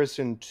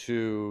comparison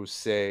to,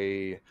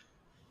 say,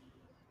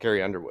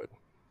 Carrie Underwood?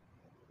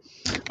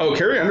 Oh,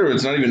 Carrie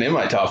Underwood's not even in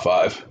my top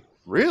five.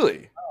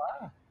 Really?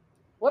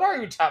 What are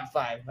your top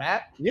five,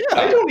 Matt? Yeah.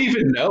 I don't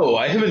even know.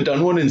 I haven't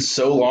done one in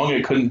so long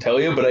I couldn't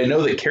tell you, but I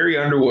know that Carrie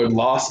Underwood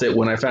lost it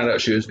when I found out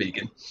she was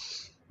vegan.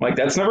 Like,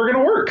 that's never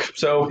going to work.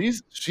 So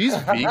she's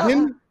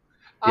vegan?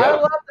 I Yeah.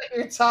 love that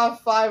your top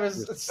five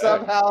is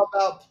somehow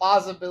about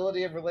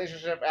plausibility of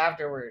relationship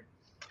afterward.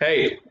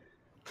 Hey,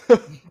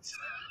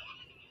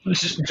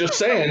 just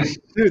saying.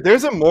 Dude,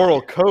 there's a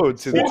moral code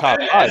to the top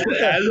five.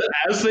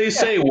 As they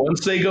say,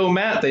 once they go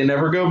Matt, they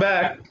never go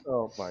back.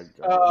 Oh my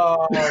god.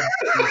 Oh,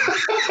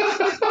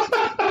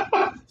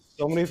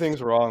 So many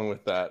things wrong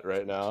with that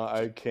right now.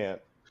 I can't.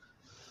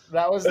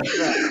 that was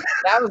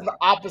the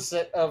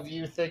opposite of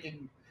you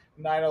thinking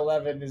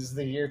 9/11 is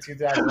the year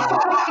 2000.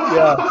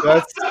 Yeah,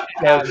 that's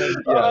yes.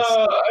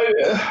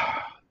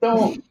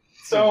 Don't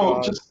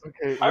just.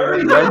 Okay, I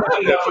already Renee, know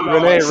enough about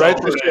Renee, myself,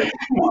 write this Renee.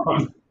 Come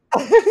on.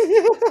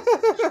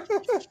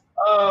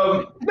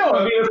 No,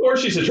 I mean, of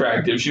course she's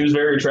attractive. She was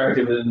very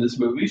attractive in this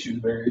movie. She was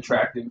very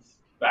attractive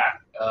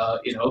back, a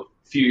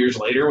few years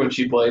later when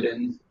she played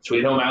in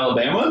Sweet Home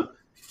Alabama.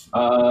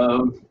 I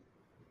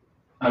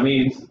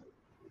mean,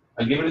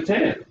 I give it a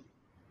 10.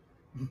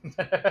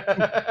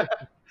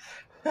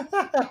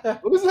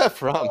 What is that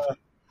from?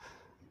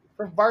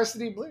 From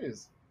Varsity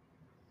Blues.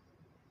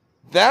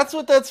 That's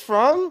what that's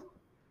from?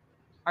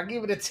 I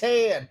give it a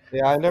 10.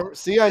 Yeah, I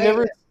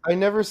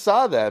never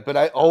saw that, but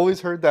I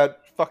always heard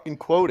that fucking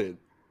quoted.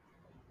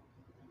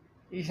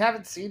 You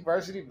haven't seen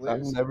Varsity Blues?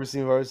 I've never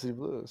seen Varsity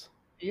Blues.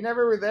 You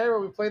never were there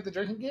when we played the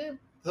drinking game?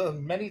 The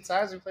many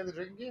times we played the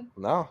drinking game?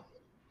 No.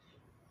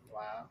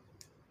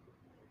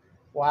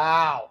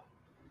 Wow,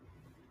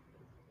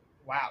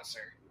 sir.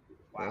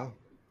 Wow.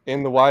 Yeah.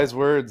 In the wise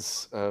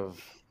words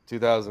of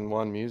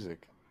 2001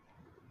 music.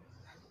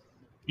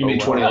 You mean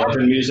wow.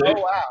 2011 music?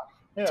 Oh, wow.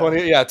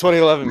 Yeah.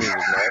 2011 music,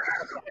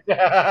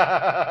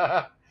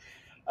 Matt.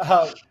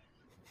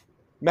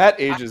 Matt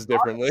ages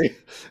differently.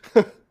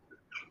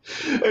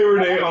 Hey,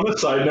 Renee, on a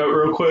side note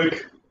real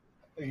quick,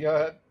 Go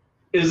ahead.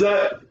 is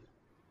that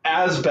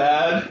as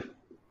bad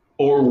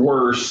or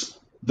worse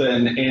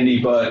than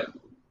Andy Butt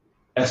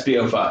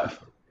SBO5?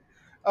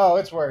 Oh,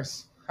 it's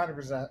worse.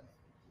 100%.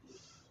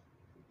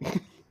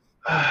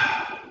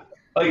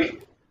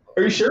 Like,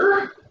 are you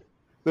sure?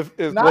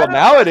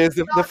 Now it is.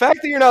 The fact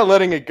that you're not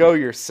letting it go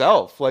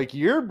yourself, like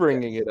you're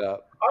bringing it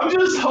up. I'm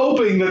just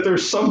hoping that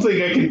there's something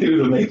I can do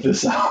to make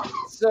this up.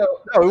 So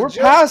No, we're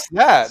past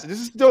that.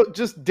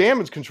 Just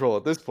damage control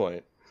at this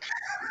point.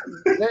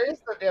 there is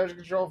no damage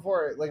control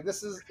for it. Like,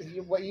 this is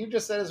what you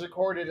just said is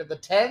recorded, and the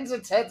tens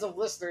and tens of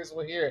listeners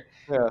will hear.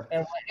 Yeah.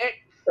 And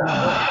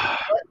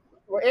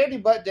what Andy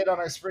Butt did on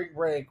our spring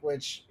break,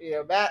 which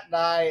Matt and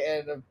I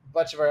and a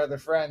bunch of our other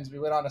friends, we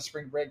went on a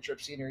spring break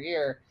trip senior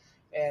year,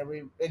 and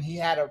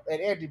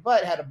Andy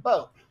Butt had a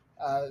boat.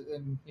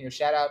 And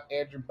shout out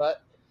Andrew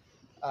Butt.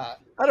 I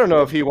don't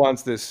know if he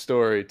wants this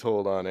story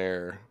told on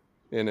air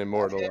and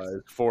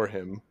immortalized for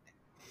him.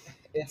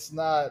 It's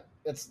not.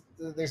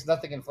 There's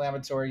nothing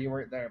inflammatory. You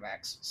weren't there,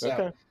 Max.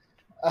 So,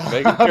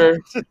 Okay. Making sure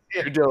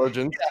your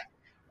diligence.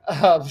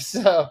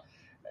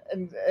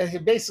 And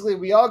basically,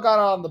 we all got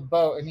on the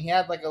boat, and he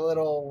had like a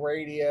little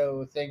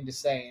radio thing to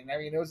say. And I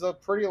mean, it was a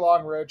pretty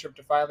long road trip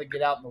to finally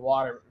get out in the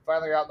water. We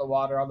finally got out in the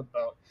water on the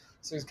boat.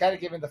 So he's kind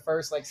of giving the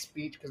first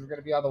speech because we're going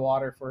to be on the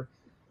water for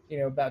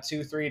about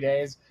 2-3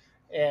 days.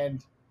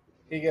 And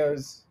he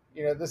goes,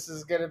 this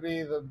is going to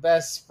be the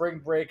best Spring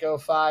Break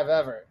 '05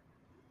 ever.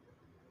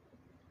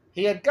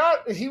 He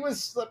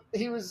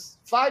was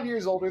 5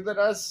 years older than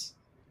us,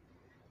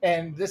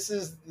 and this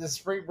is the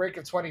Spring Break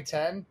of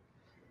 2010.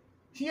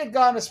 He had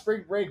gone to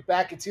Spring Break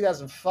back in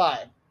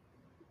 2005,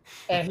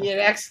 and he had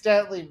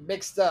accidentally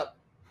mixed up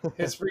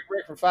his Spring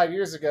Break from 5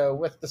 years ago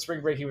with the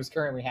Spring Break he was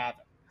currently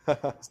having.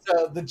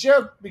 So the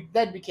joke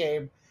then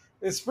became,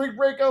 it's Spring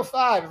Break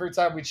 '05 every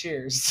time we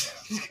cheers,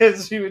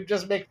 because he would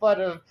just make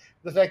fun of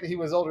the fact that he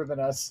was older than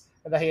us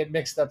and that he had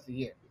mixed up the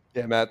year.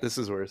 Yeah, Matt, this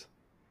is worse.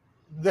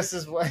 This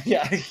is what,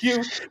 yeah,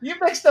 you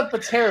mixed up a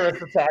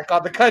terrorist attack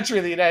on the country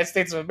of the United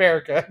States of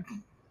America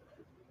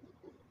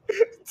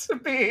to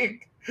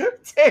being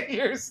 10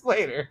 years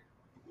later.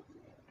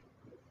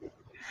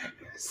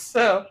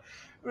 So,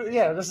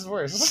 yeah, this is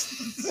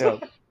worse. Yeah.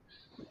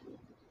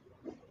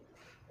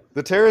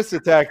 The terrorist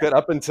attack that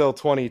up until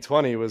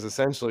 2020 was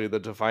essentially the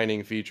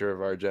defining feature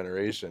of our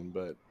generation,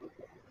 but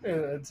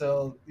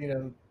until,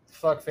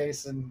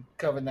 fuckface and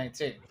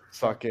COVID-19.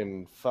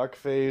 Fucking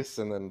fuckface,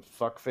 and then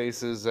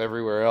fuckfaces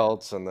everywhere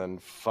else, and then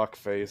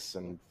fuckface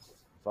and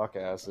fuck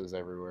asses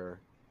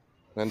everywhere.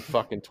 And then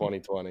fucking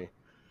 2020.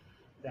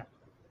 Yeah.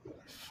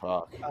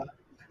 Fuck.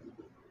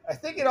 I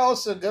think it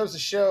also goes to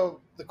show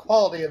the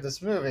quality of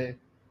this movie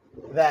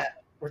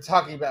that we're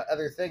talking about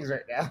other things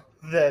right now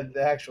than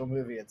the actual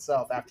movie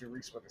itself after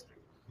Reese Witherspoon.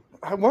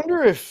 I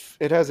wonder if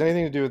it has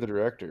anything to do with the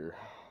director.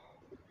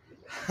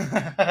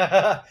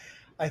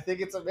 I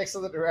think it's a mix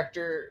of the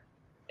director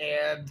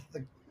and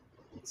the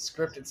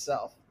script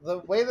itself. The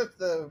way that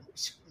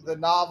the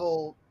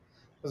novel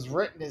was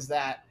written is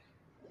that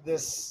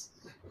this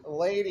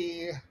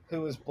lady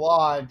who was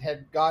blonde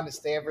had gone to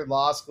Stanford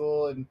Law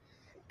School and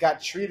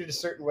got treated a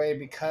certain way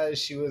because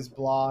she was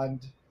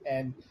blonde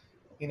and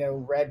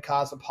read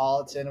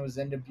Cosmopolitan and was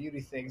into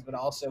beauty things, but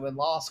also in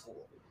law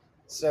school.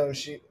 So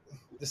she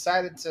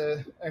decided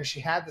she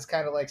had this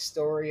kind of like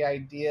story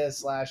idea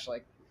 /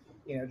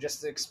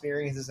 just the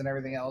experiences and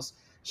everything else.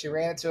 She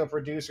ran into a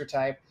producer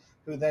type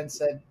who then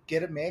said,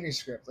 get a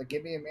manuscript,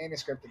 give me a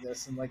manuscript of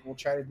this and we'll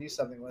try to do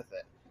something with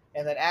it.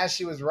 And then as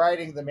she was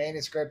writing the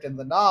manuscript in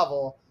the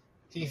novel,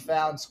 he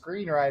found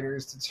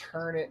screenwriters to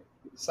turn it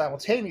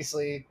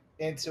simultaneously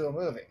into a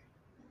movie.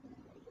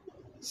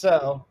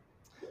 So,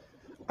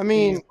 I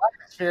mean, these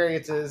life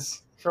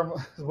experiences from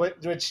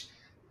which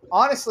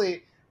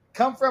honestly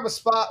come from a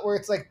spot where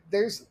it's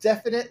there's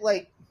definite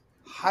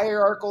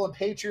hierarchical and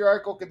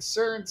patriarchal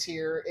concerns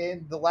here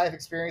in the life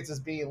experiences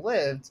being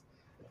lived,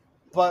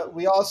 but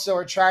we also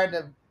are trying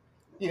to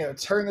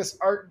turn this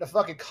art into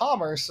fucking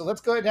commerce, so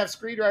let's go ahead and have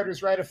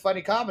screenwriters write a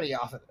funny comedy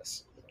off of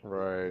this.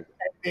 Right. And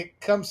it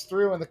comes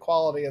through in the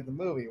quality of the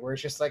movie, where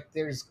it's just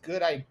there's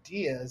good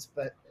ideas,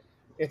 but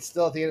it's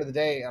still at the end of the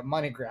day a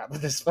money grab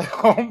with this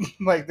film.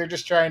 They're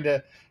just trying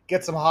to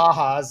get some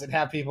ha-has and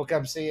have people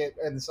come see it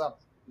in the summer.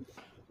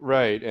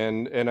 Right,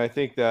 and I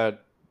think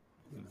that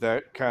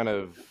kind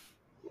of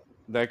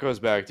that goes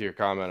back to your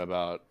comment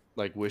about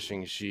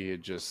wishing she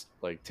had just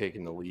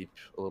taken the leap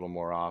a little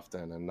more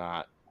often and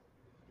not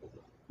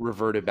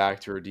reverted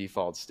back to her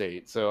default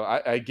state. So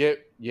I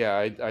get,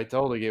 I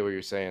totally get what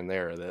you're saying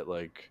there,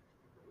 that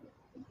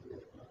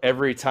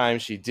every time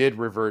she did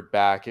revert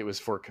back, it was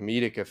for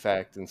comedic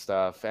effect and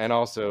stuff, and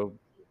also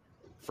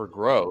for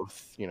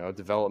growth,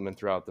 development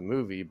throughout the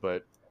movie.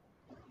 But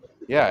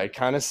yeah, it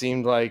kind of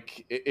seemed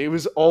like it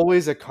was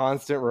always a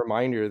constant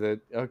reminder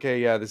that,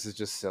 okay, yeah, this is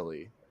just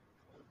silly.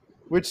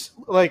 Which,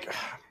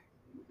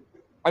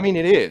 I mean,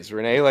 it is,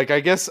 Renee. I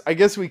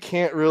guess we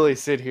can't really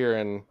sit here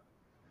and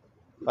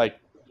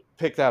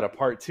pick that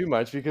apart too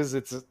much, because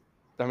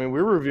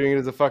we're reviewing it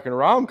as a fucking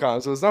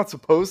rom-com, so it's not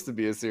supposed to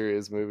be a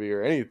serious movie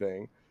or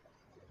anything.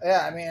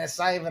 Yeah, I mean, it's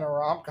not even a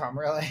rom-com,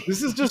 really.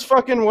 This is just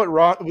fucking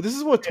this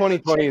is what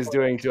 2020 is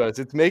doing to us.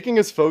 It's making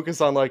us focus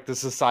on the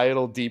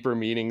societal deeper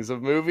meanings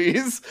of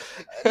movies.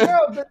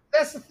 No, but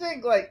that's the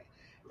thing.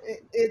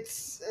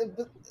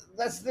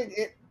 That's the thing.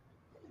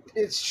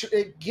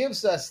 It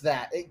gives us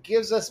that. It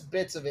gives us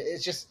bits of it.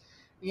 It's just,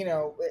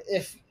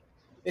 if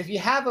you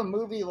have a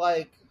movie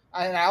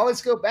and I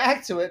always go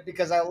back to it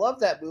because I love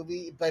that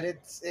movie, but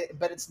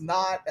it's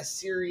not a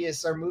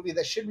serious or movie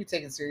that should be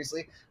taken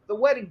seriously. The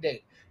Wedding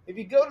Date. If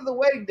you go to The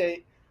Wedding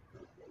Date,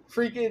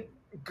 freaking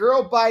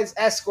girl buys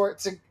escort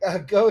to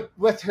go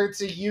with her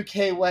to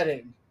UK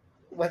wedding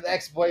with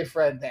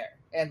ex-boyfriend there,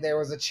 and there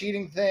was a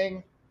cheating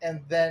thing,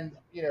 and then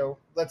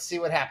let's see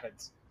what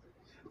happens.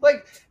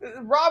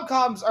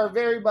 Rom-coms are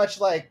very much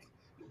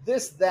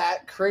this,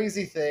 that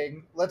crazy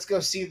thing. Let's go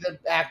see them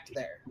act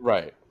there.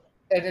 Right.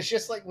 And it's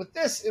just with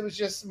this, it was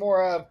just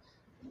more of,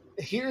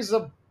 here's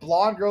a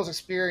blonde girl's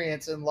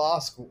experience in law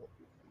school.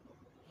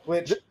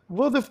 Which,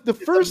 the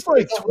first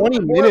 20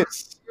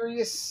 minutes,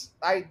 serious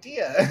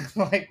idea,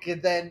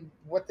 than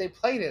what they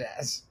played it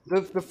as.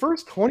 The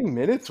first 20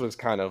 minutes was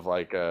kind of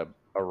like a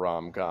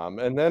rom-com,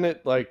 and then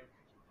it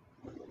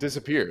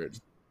disappeared.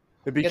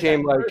 It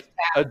became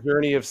a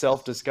journey of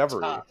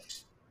self-discovery.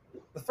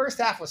 The first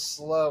half was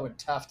slow and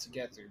tough to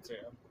get through too.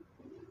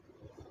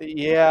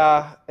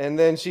 Yeah, and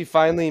then she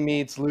finally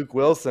meets Luke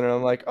Wilson, and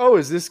I'm like, oh,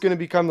 is this going to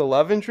become the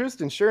love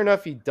interest? And sure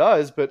enough, he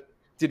does. But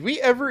did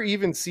we ever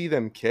even see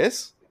them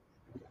kiss?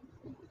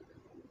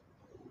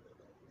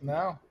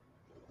 No.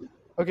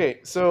 Okay,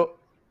 so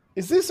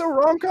is this a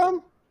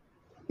rom-com?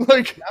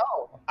 Like,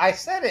 No. I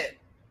said it.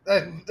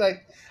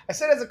 Like I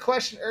said as a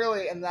question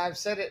early, and I've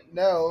said it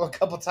no a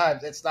couple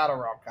times. It's not a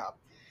rom com.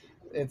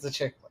 It's a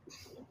chick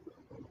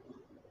flick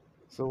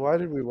so why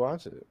did we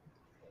watch it?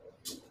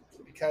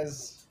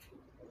 because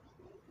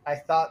I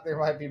thought there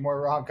might be more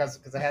rom coms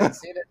because I hadn't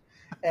seen it,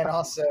 and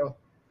also,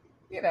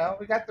 we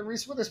got the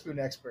Reese Witherspoon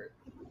expert.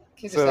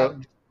 Can't just So- have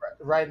him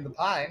riding the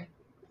pine.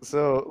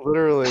 So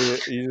literally,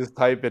 you just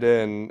type it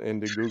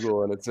into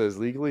Google, and it says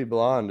 "Legally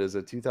Blonde" is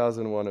a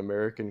 2001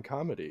 American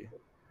comedy.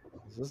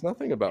 There's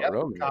nothing about Yep,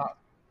 romance.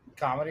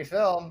 comedy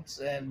films,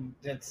 and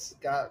it's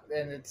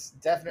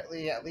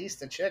definitely at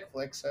least a chick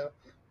flick. So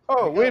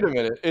Oh, we go. wait a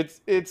minute.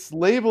 It's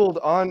labeled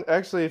on.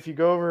 Actually, if you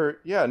go over,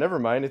 yeah, never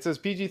mind. It says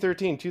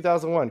PG-13,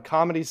 2001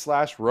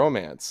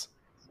 comedy/romance.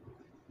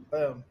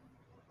 Boom.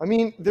 I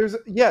mean, there's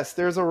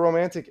a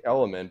romantic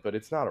element, but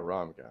it's not a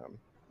rom-com.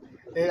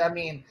 I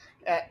mean,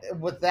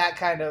 with that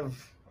kind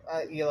of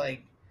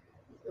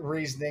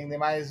reasoning, they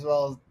might as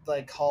well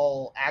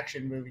call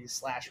action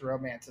movies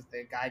 /romance if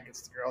the guy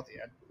gets the girl at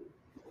the end.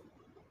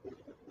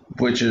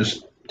 Which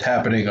is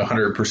happening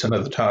 100%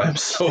 of the time.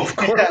 So of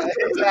course, Yeah,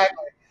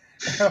 exactly.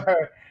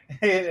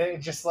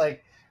 Just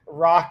like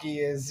Rocky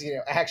is,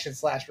 action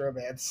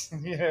 /romance.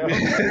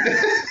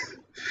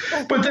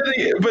 but then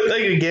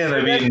again,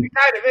 I mean, it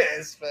kind of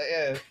is, but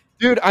yeah.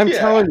 Dude, I'm Yeah.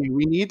 telling you,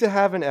 we need to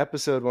have an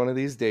episode one of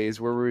these days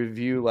where we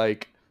review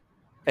like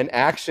an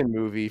action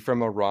movie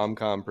from a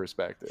rom-com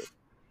perspective.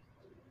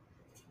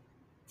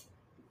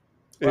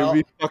 It Well,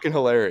 would be fucking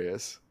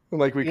hilarious.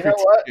 Like we you know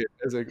critique what?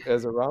 it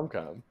as a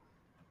rom-com.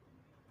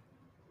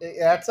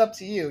 That's up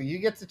to you. You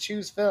get to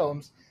choose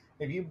films.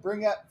 If you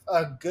bring up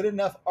a good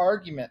enough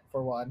argument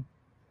for one,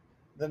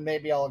 then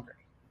maybe I'll agree.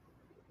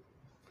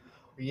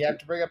 But you have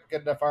to bring up a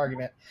good enough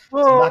argument.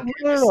 Well, not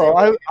gonna no. say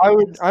what I it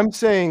would. is. I'm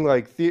saying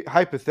like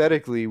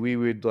hypothetically, we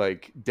would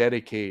like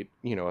dedicate,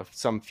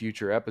 some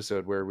future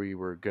episode where we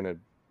were gonna,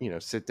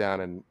 sit down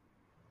and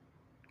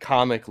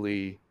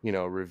comically,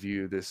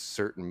 review this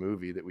certain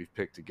movie that we've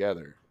picked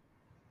together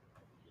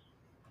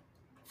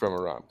from a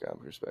rom-com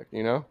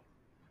perspective.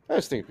 I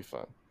just think it'd be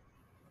fun.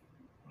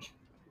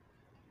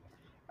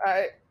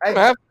 I Don't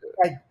have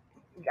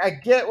I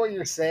get what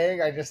you're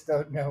saying. I just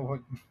don't know what.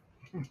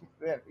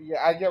 Yeah,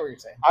 I get what you're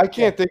saying. I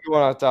can't think of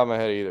one off the top of my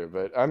head either,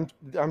 but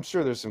I'm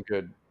sure there's some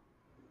good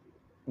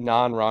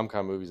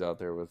non-rom-com movies out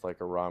there with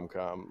like a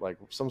rom-com, like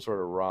some sort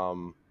of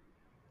rom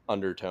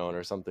undertone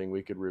or something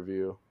we could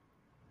review.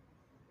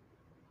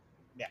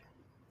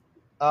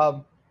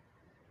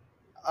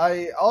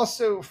 I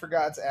also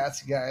forgot to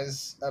ask you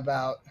guys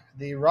about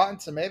the Rotten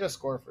Tomato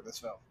score for this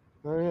film.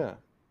 Oh yeah,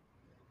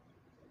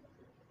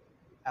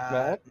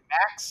 Matt?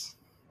 Max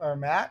or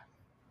Matt,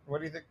 what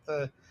do you think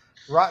the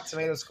Rotten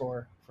Tomato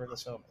score for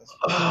this film is?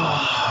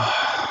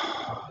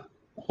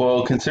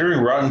 well,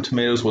 considering Rotten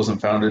Tomatoes wasn't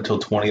founded until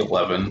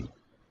 2011,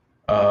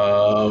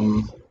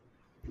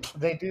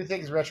 They do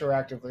things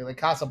retroactively. Like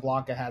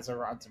Casablanca has a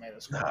Rotten Tomato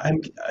score. I'm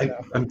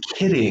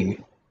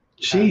kidding.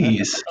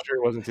 Jeez. I'm sure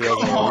it wasn't Come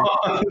 2001.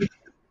 on.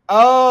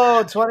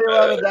 Oh,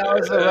 2011. That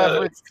was a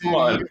reference to Come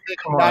on, you thinking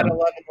come on. 9/11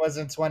 was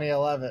in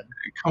 2011,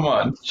 Come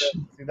on.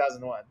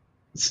 2001.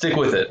 Stick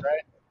with it. Right.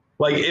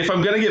 Like, if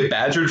I'm going to get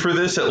badgered for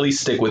this, at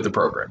least stick with the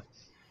program.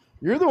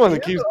 You're the one that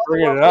keeps You're the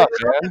bringing one it up,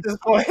 bringing man. at this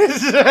point.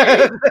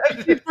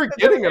 Keep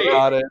forgetting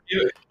about it.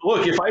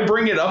 Look, if I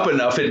bring it up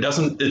enough,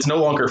 it's no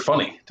longer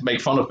funny to make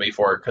fun of me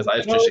for it because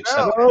I've No, just no.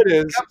 accepted No, it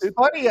is. It's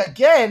funny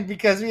again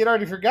because we had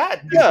already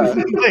forgotten. Yeah. Like,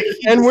 you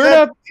And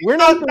said- we're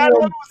not the 9/11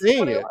 one was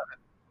saying it.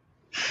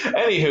 2011.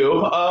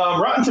 Anywho,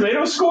 Rotten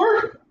Tomatoes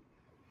score?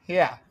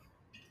 Yeah.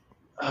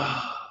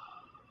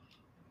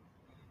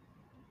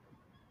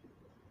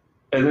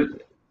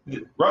 And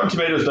Rotten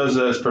Tomatoes does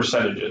this as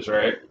percentages,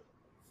 right?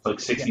 Like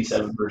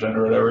 67%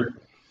 or whatever.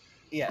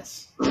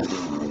 Yes.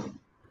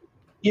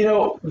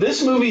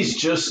 This movie's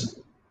just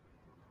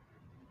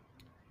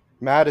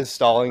Matt is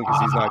stalling because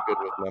he's not good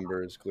with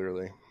numbers,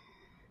 clearly.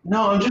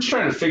 no. I'm just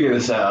trying to figure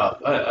this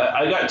out.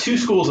 I got two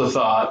schools of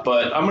thought,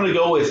 but I'm going to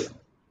go with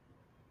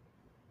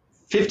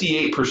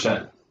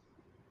 58%.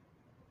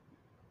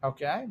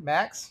 Okay,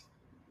 Max.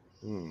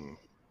 Actually,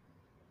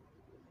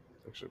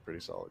 a pretty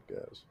solid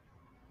guess.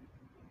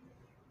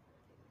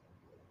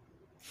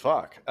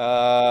 Fuck.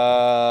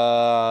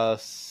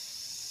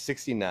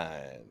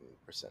 69%.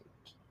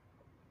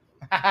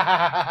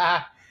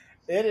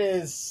 It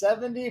is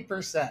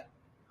 70%,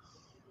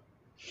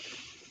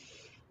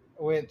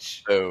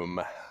 which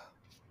Boom.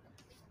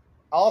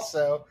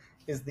 also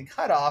is the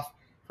cutoff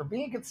for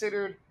being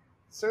considered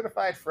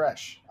certified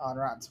fresh on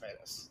Rotten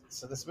Tomatoes.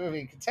 So this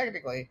movie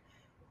technically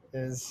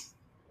is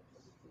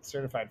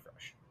certified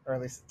fresh, or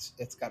at least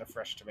it's got a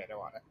fresh tomato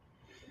on it.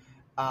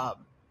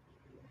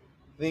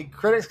 The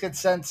critics'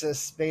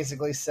 consensus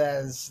basically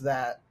says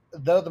that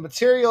though the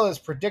material is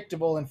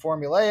predictable and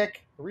formulaic,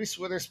 Reese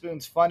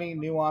Witherspoon's funny,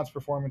 nuanced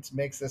performance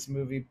makes this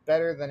movie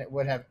better than it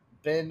would have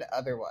been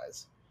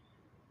otherwise.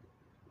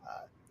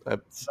 I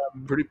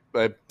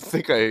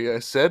think I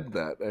said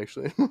that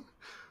actually.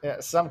 Yeah,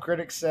 some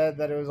critics said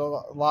that it was a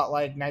lot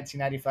like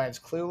 1995's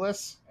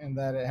Clueless, and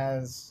that it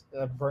has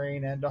a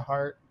brain and a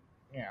heart.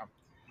 Yeah.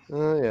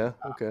 Yeah.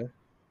 Okay.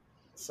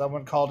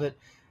 Someone called it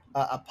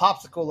a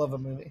popsicle of a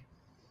movie.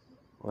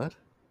 What?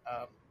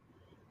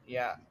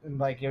 Yeah, and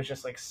like it was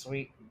just like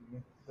sweet,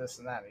 and this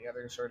and that, and the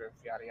other sort of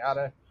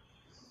yada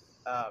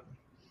yada.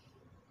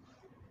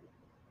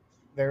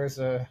 There's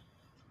a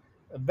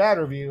bad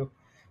review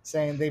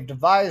saying they've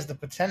devised a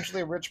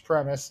potentially rich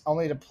premise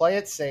only to play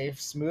it safe,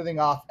 smoothing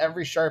off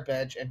every sharp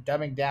edge and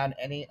dumbing down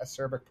any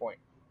acerbic point.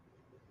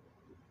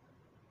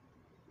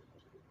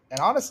 And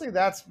honestly,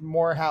 that's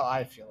more how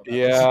I feel about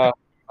Yeah,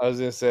 I was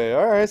gonna say.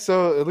 All right,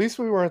 so at least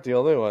we weren't the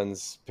only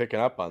ones picking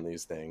up on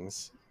these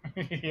things.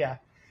 this. Yeah.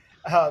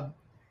 Can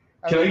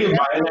I give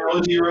my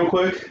analogy real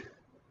quick?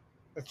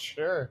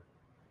 Sure.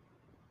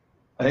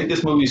 I think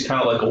this movie's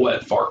kind of like a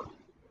wet fart.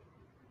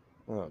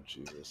 Oh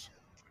Jesus!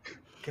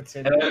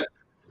 Continue. And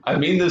I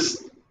mean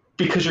this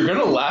because you're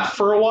gonna laugh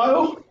for a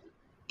while,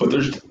 but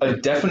there's a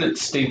definite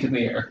stink in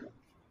the air.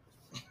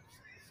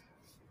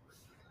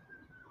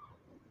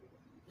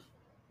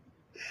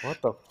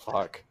 What the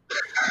fuck?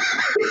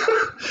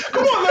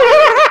 Come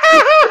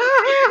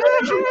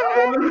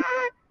on,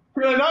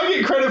 can I not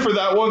get credit for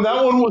that one?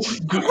 That one was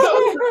good.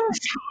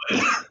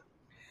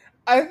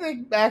 I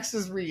think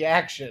Max's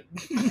reaction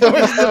was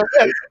the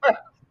best part.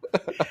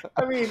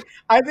 I mean,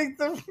 I think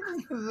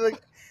the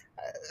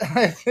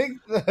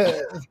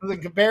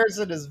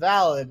comparison is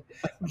valid,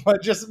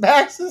 but just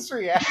Max's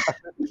reaction,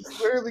 just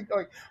literally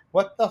going,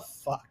 "What the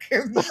fuck?"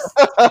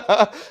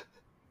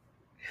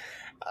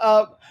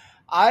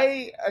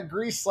 I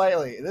agree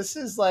slightly. This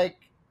is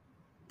like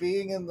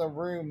being in the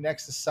room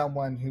next to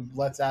someone who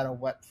lets out a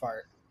wet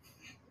fart,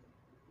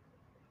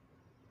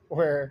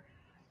 where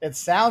it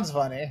sounds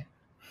funny,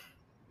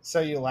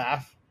 so you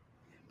laugh,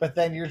 but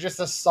then you're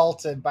just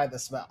assaulted by the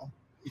smell,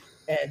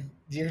 and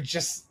you're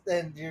just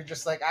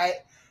like,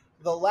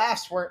 the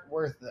laughs weren't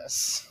worth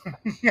this.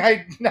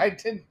 I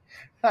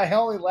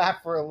only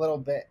laughed for a little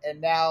bit,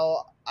 and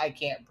now I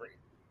can't breathe.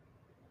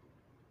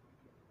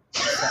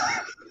 So,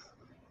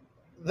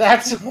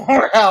 that's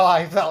more how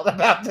I felt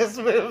about this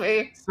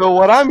movie. So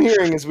what I'm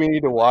hearing is we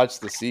need to watch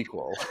the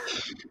sequel.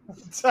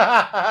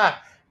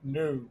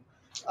 No.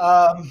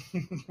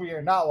 We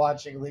are not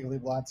watching Legally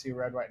Blonde 2,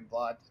 Red, White, and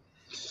Blonde.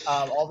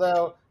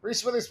 Although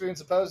Reese Witherspoon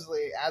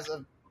supposedly, as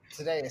of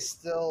today, is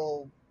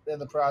still in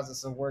the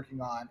process of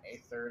working on a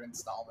third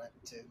installment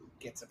to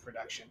get to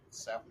production.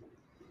 So,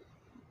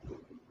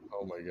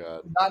 Oh my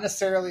god! not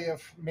necessarily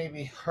of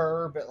maybe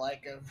her, but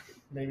like of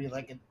maybe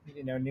like a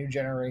new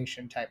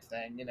generation type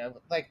thing.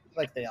 Like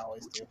they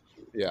always do.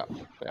 Yeah.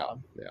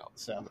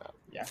 So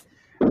yeah.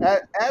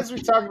 As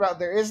we talked about,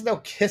 there is no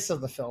kiss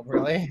of the film,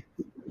 really.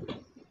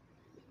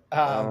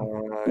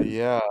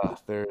 Yeah.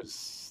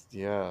 There's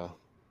One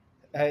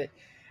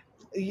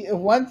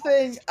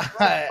thing,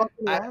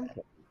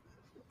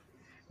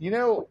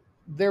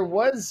 there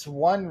was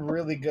one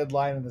really good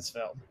line in this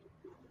film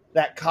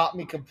that caught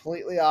me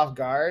completely off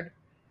guard,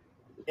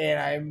 and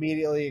I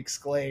immediately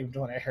exclaimed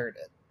when I heard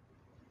it.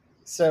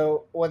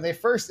 So when they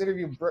first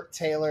interview Brooke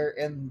Taylor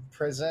in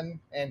prison,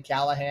 and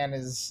Callahan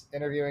is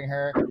interviewing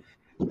her,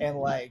 and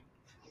like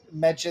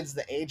mentions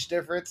the age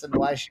difference and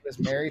why she was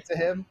married to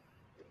him,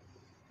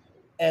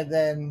 and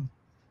then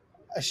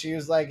she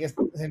was like,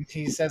 and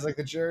he says like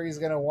the jury's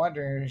gonna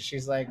wonder, and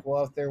she's like,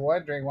 well, if they're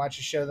wondering, why don't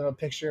you show them a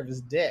picture of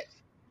his dick?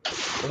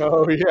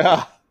 Oh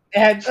yeah.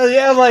 And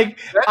like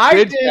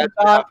I did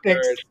not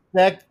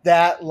expect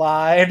that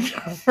line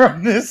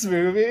from this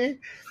movie,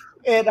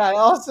 and I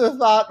also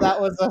thought that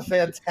was a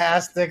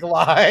fantastic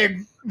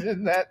line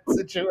in that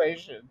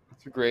situation.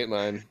 It's a great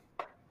line.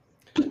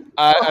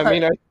 I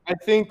mean, I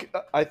think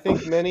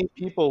many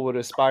people would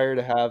aspire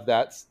to have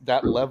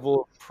that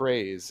level of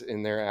praise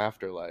in their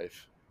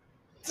afterlife.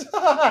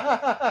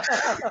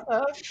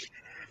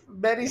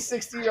 Many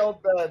 60-year-old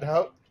men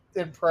hope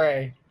and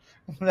pray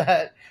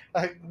that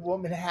a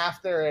woman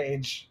half their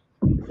age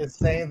is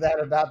saying that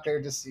about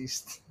their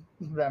deceased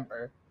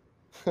member.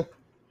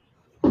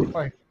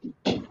 Like,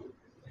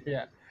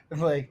 yeah.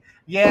 Like,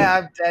 yeah,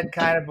 I'm dead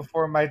kind of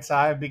before my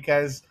time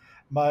because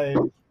my,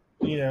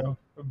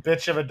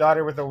 bitch of a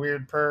daughter with a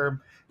weird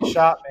perm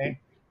shot me.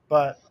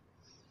 But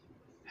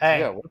hey.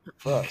 Yeah, what the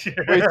fuck?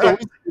 Wait, so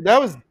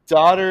that was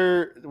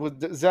daughter.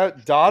 Is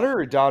that daughter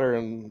or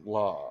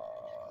daughter-in-law?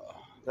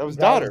 That was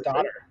daughter.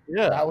 Daughter. Right?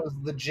 Yeah. That was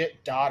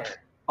legit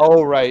daughter.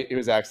 Oh, right. It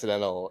was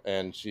accidental,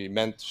 and she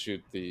meant to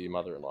shoot the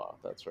mother-in-law.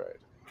 That's right.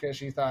 Because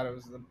she thought it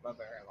was the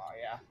mother-in-law,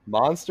 yeah.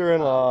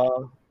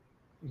 Monster-in-law.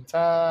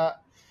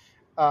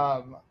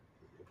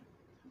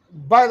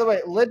 By the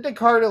way, Linda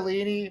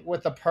Cardellini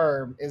with a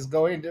perm is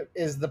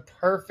the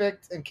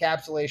perfect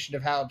encapsulation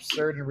of how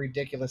absurd and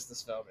ridiculous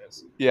this film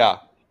is. Yeah.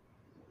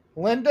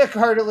 Linda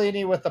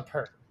Cardellini with a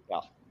perm.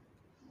 Yeah.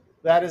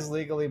 That is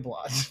Legally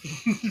Blonde.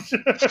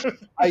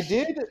 I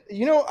did.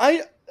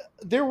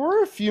 There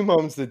were a few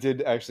moments that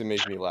did actually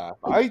make me laugh.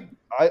 I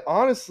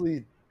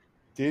honestly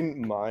didn't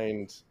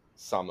mind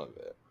some of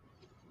it.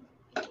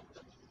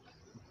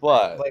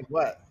 But Like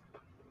what?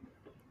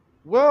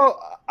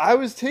 well, I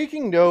was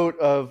taking note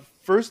of,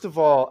 first of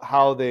all,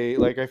 how they,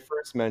 like I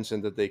first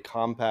mentioned, that they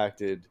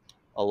compacted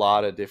a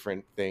lot of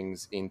different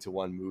things into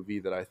one movie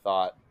that I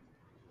thought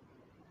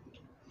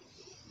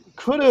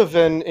could have,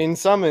 and in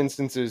some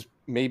instances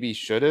maybe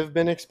should have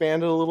been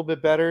expanded a little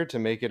bit better to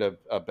make it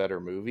a better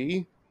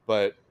movie.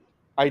 But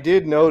I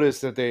did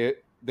notice that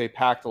they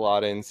packed a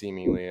lot in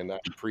seemingly, and I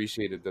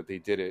appreciated that they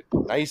did it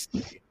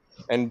nicely.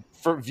 And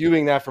for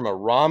viewing that from a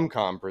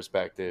rom-com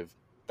perspective,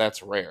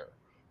 that's rare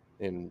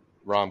in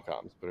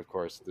rom-coms. But of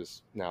course,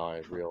 this, now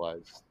I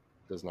realize,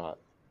 does not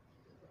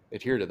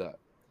adhere to that.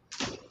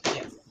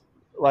 Yes.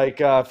 Like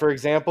for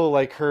example,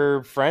 like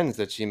her friends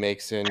that she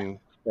makes in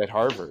at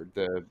Harvard,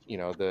 the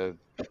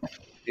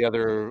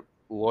other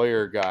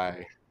lawyer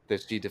guy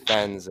that she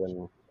defends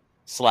and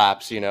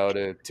slaps,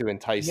 to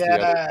entice the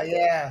other.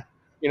 Yeah.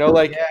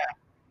 Like Yeah.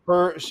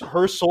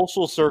 her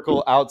social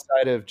circle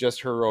outside of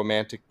just her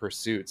romantic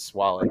pursuits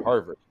while at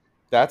Harvard.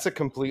 That's a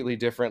completely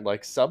different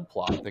like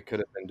subplot that could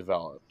have been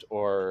developed.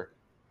 Or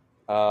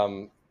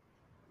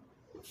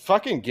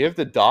fucking give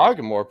the dog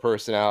more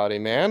personality,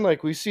 man.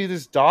 Like, we see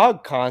this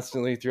dog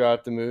constantly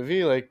throughout the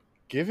movie. Like,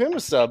 give him a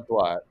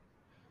subplot.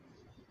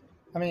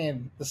 I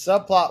mean, the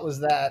subplot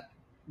was that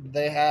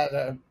they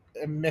had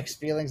mixed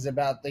feelings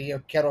about the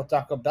Quiero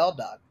Taco Bell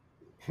dog.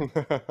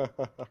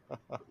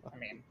 I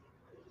mean,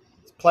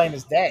 it's plain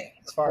as day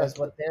as far as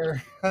what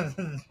their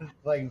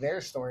their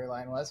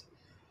storyline was.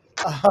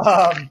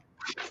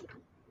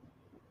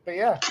 But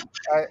yeah,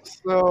 I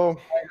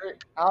agree.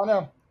 I don't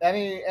know.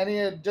 Any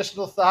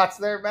additional thoughts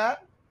there,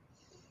 Matt?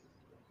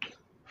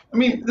 I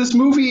mean, this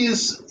movie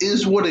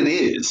is what it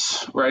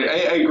is, right?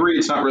 I agree.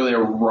 It's not really a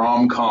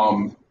rom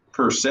com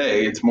per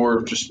se. It's more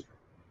of just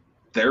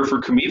there for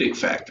comedic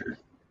factor,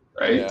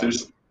 right? Yeah.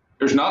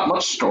 There's not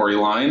much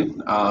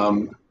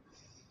storyline.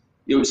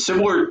 It was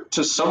similar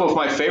to some of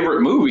my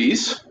favorite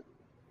movies,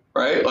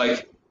 right?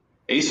 Like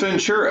Ace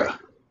Ventura,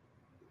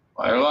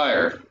 Liar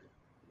Liar,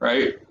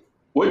 right?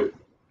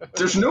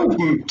 There's no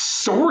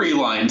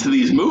storyline to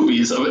these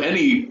movies of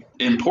any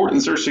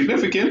importance or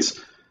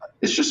significance.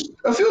 It's just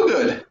a feel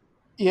good.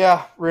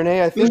 Yeah,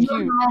 Renee, I There's think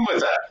nothing wrong with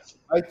that.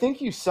 I think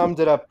you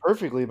summed it up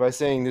perfectly by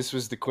saying this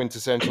was the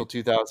quintessential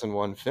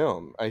 2001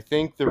 film. I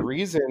think the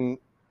reason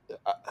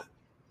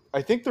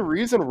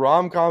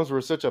rom-coms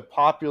were such a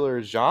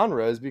popular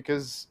genre is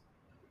because,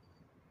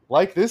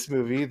 like this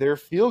movie, they're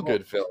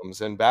feel-good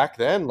films, and back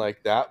then,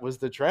 like, that was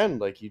the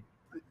trend. Like, it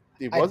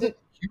wasn't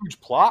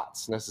huge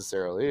plots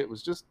necessarily; it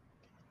was just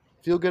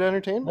feel-good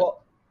entertainment.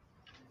 Well,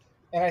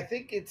 and I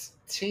think it's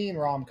teen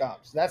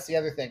rom-coms. That's the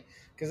other thing,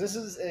 because this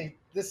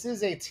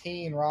is a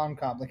teen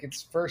rom-com. Like,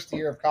 it's first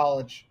year of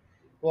college.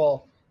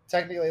 Well,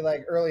 technically,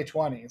 like early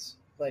 20s,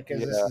 like,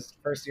 because this is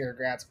first year of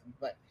grad school.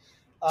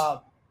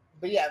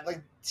 But yeah,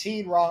 like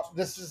teen rom.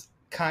 This is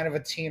kind of a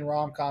teen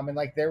rom-com, and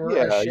like there were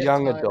a shit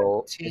young ton of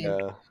adult,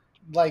 teen,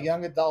 like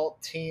young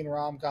adult teen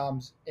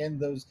rom-coms in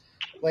those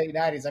late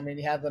 90s. I mean,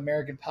 you had the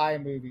American Pie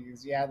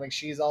movies, you had like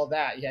She's All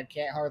That, you had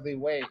Can't Hardly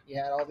Wait, you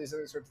had all these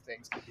other sorts of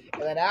things.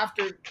 And then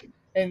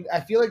and I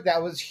feel like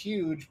that was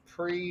huge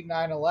pre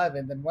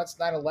 9/11. Then once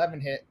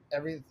 9/11 hit,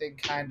 everything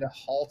kind of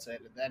halted,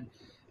 and then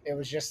it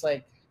was just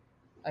like,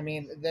 I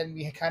mean, then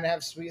you kind of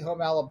have Sweet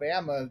Home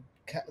Alabama,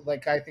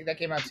 like I think that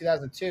came out in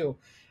 2002,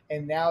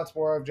 and now it's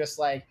more of just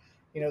like,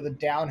 the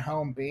down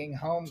home, being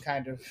home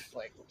kind of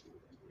like,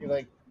 you're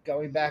like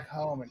going back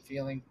home and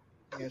feeling,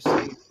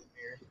 safe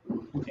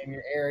in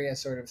your area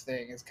sort of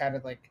thing. It's kind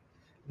of like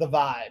the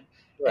vibe.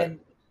 Right. And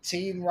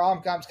teen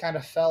rom-coms kind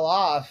of fell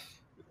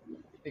off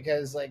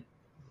because like,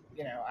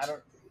 I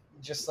don't,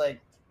 just like,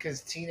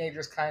 because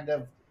teenagers kind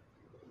of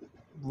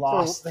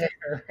lost their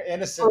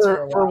innocence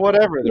for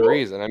whatever the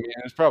reason. I mean,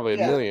 there's probably a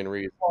million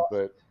reasons,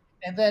 but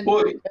and then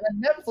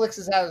Netflix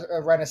has had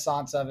a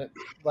renaissance of it,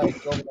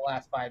 like over the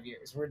last 5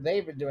 years, where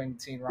they've been doing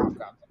teen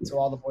rom-com. So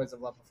All the Boys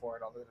I've Loved Before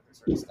and all the other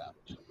sort of stuff.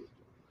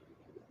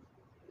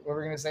 What were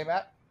we gonna say,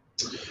 Matt?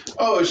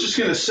 Oh, I was just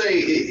gonna say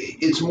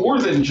it's more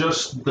than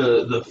just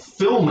the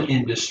film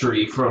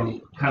industry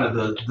from kind of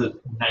the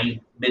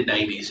mid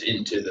 '90s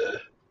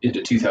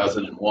into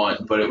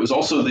 2001, but it was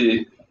also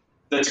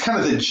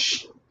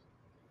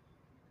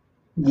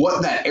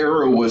what that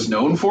era was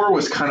known for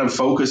was kind of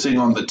focusing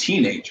on the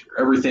teenager.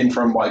 Everything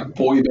from like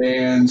boy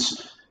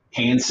bands,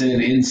 Hanson,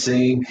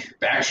 NSYNC,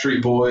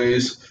 Backstreet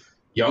Boys,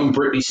 young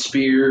Britney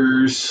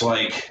Spears,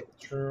 like.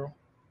 True.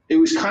 It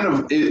was kind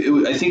of,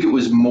 I think it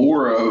was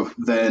more of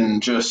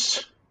than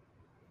just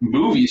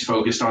movies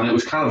focused on it. It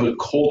was kind of a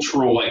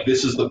cultural, like,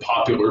 this is the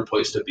popular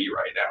place to be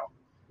right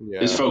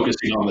now, is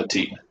focusing on the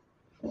teen.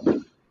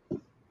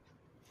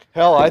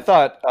 Hell, I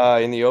thought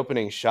in the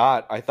opening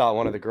shot, I thought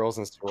one of the girls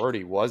in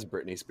sorority was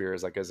Britney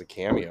Spears, like, as a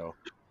cameo.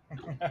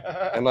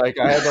 And, like,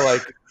 I had to,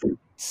 like,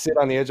 sit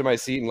on the edge of my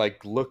seat and,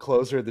 like, look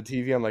closer at the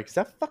TV. I'm like, is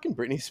that fucking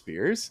Britney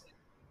Spears?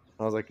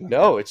 And I was like,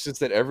 no, it's just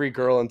that every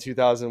girl in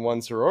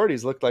 2001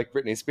 sororities looked like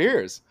Britney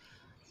Spears.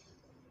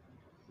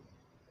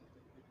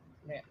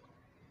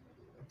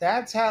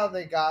 that's how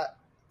they got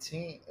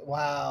teen.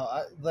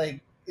 Wow,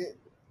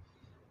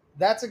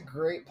 that's a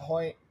great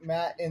point,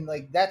 Matt. And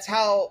like that's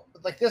how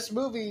like this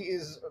movie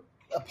is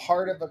a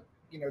part of a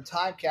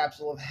time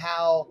capsule of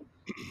how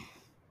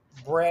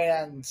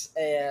brands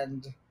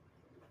and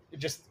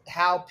just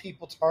how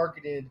people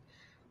targeted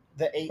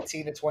the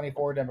 18 to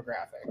 24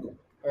 demographic,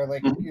 or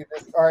like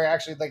or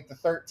actually like the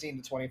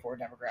 13 to 24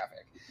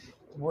 demographic,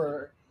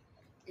 were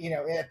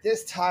at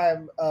this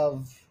time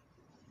of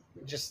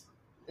just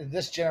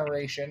this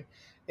generation,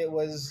 it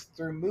was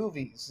through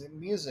movies and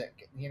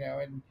music,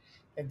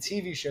 and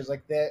TV shows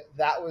like that.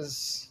 That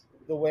was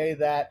the way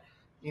that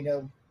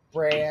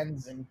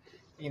brands and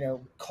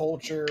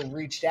culture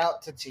reached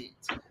out to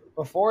teens.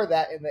 Before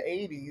that, in the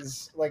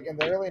 80s, like in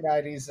the early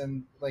 90s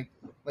and like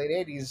late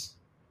 80s,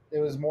 it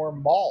was more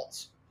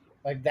malls.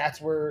 Like that's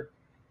where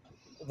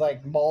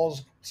like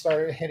malls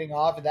started hitting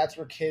off, and that's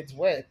where kids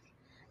went.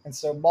 And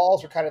so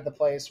malls were kind of the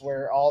place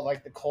where all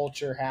like the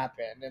culture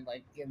happened, and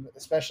like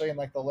especially in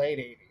like the late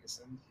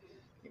 80s,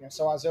 and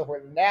so on and so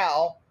forth.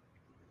 Now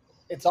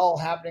it's all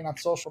happening on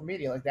social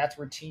media. Like that's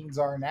where teens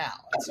are now,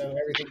 and so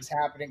everything's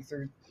happening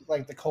through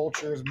like the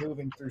culture is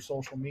moving through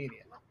social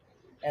media.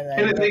 And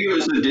then I think it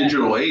was the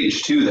digital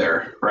age too.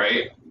 There,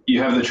 right?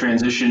 You have the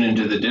transition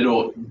into the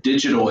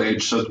digital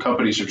age, so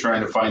companies are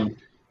trying to find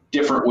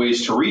different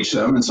ways to reach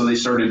them, and so they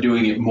started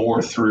doing it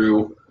more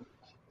through.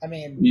 I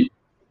mean,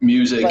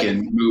 music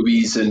and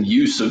movies and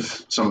use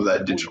of some of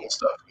that digital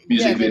stuff,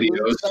 music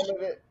videos.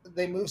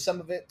 They moved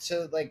some of it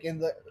to like in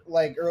the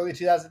like early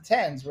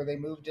 2010s, where they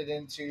moved it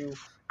into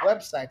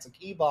websites like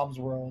eBaum's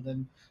World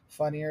and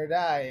Funny or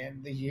Die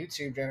and the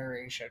YouTube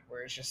generation,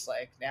 where it's just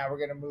like now we're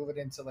going to move it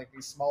into like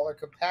these smaller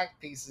compact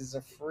pieces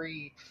of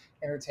free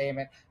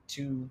entertainment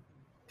to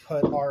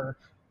put our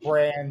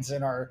brands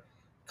and our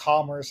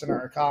commerce and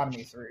our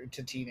economy through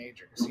to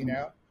teenagers.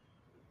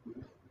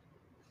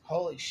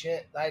 Holy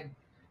shit!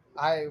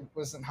 I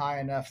wasn't high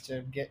enough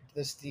to get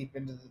this deep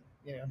into the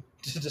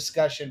to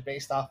discussion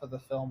based off of the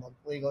film of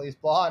Legally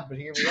Blonde, but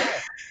here we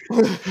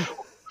are.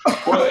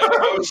 Well,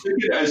 I was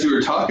thinking as you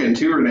were talking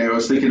too, Renee, I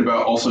was thinking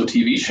about also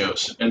TV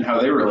shows and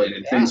how they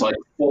related. Yeah. Things like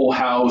Full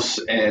House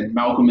and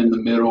Malcolm in the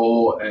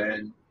Middle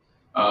and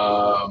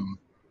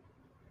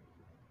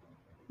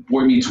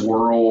Boy Meets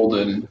World,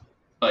 and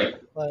like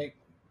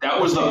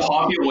that was the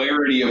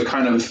popularity of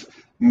kind of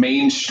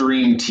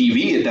mainstream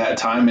TV at that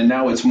time, and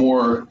now it's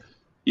more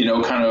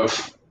kind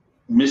of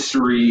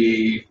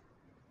mystery,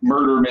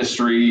 murder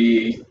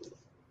mystery,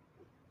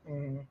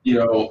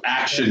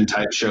 action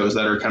type shows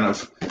that are kind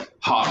of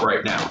hot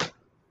right now.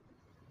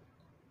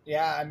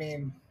 Yeah, I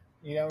mean,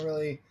 you don't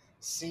really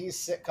see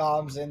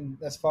sitcoms, and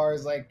as far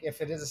as like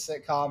if it is a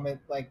sitcom, it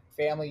like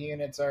family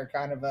units are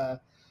kind of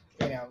a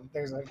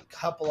there's a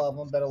couple of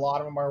them, but a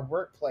lot of them are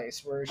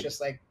workplace, where it's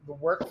just like the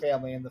work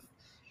family and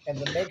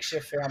the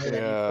makeshift family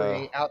that you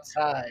create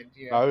outside.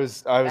 I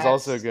was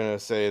also gonna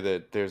say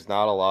that there's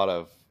not a lot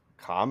of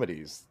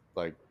comedies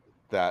like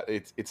that.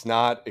 It's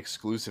not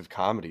exclusive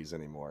comedies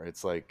anymore.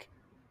 It's like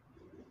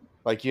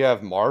you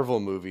have Marvel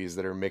movies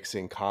that are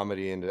mixing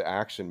comedy into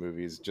action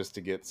movies just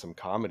to get some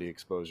comedy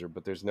exposure,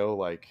 but there's no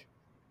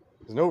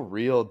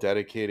real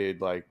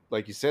dedicated like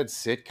you said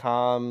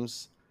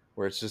sitcoms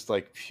where it's just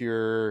like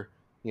pure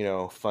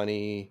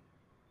funny,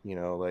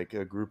 like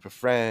a group of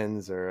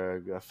friends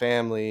or a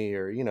family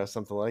or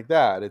something like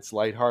that. It's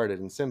lighthearted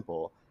and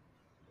simple.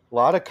 A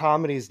lot of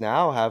comedies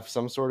now have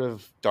some sort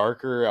of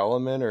darker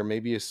element or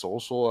maybe a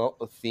social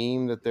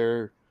theme that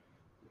they're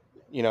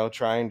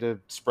trying to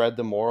spread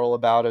the moral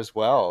about as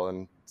well.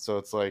 And so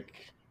it's like,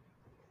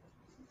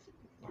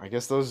 I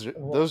guess those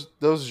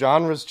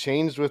genres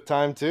changed with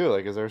time too.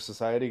 Like as our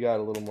society got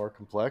a little more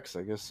complex,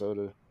 I guess so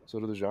do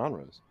the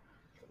genres.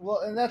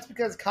 Well, and that's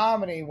because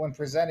comedy, when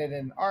presented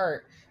in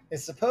art,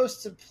 is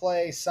supposed to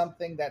play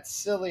something that's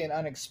silly and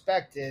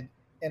unexpected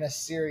in a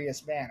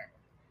serious manner.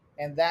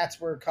 And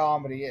that's where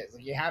comedy is.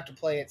 Like, you have to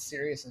play it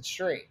serious and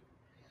straight.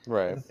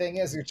 Right. But the thing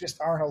is, there just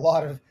aren't a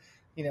lot of,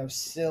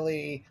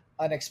 silly,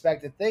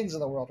 unexpected things in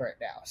the world right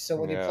now. So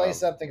when you play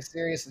something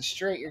serious and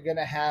straight, you're going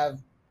to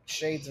have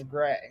shades of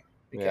gray.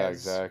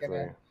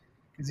 Exactly.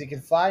 Because you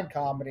can find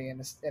comedy in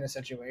a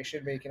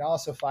situation, but you can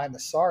also find the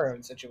sorrow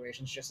in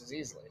situations just as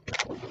easily.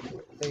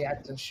 So you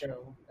have to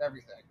show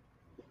everything.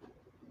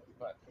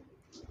 But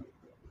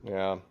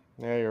yeah,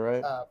 you're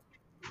right. That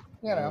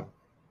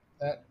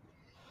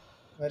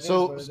is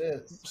what it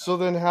is. So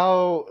then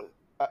how?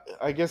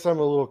 I guess I'm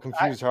a little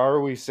confused. How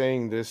are we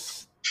saying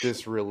this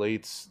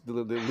relates?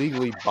 The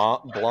Legally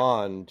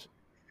Blonde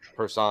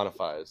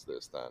personifies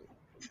this then?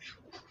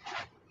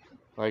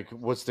 Like,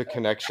 what's the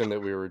connection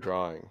that we were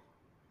drawing?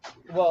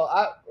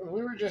 Well,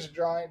 we were just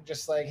drawing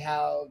just like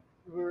how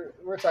we're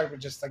talking about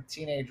just like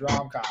teenage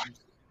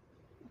rom-coms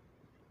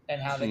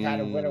and how they kind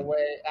of went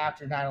away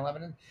after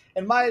 9/11.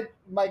 And my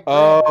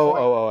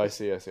I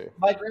see.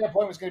 My grand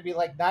point was going to be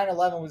like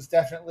 9/11 was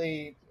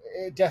definitely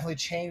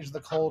changed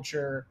the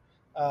culture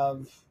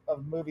of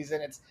movies,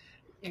 and it's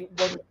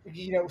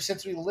when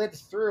since we lived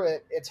through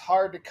it, it's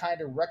hard to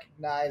kind of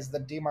recognize the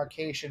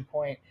demarcation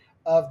point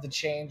of the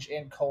change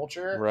in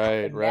culture.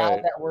 Right, And now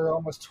right. that we're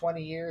almost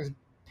 20 years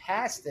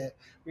past it,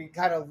 we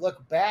kind of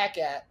look back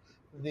at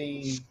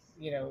the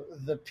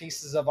the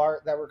pieces of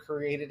art that were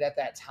created at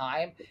that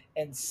time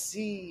and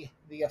see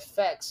the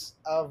effects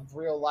of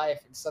real life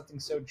and something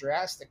so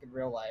drastic in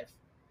real life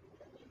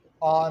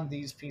on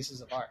these pieces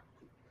of art,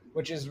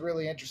 which is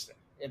really interesting.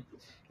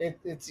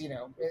 It's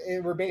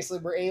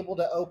we're able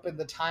to open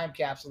the time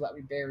capsule that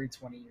we buried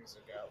 20 years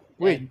ago.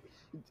 Wait. And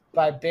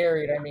by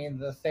buried, I mean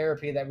the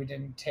therapy that we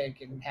didn't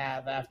take and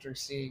have after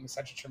seeing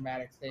such a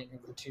traumatic thing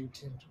of the two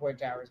Twin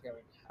Towers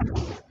going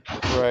down.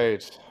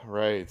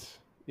 Right.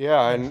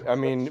 Yeah, and I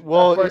mean, Of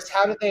well, course,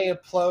 how do they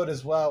implode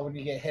as well when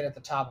you get hit at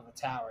the top of a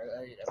tower?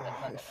 But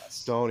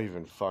nonetheless. don't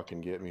even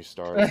fucking get me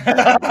started.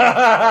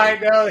 I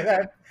know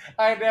that.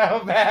 I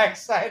know,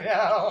 Max. I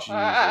know. Jesus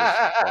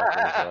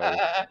fucking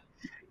Christ.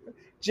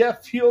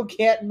 Jet fuel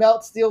can't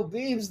melt steel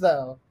beams,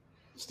 though.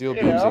 Steel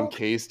You beams know?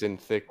 encased in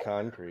thick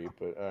concrete,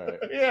 but all right.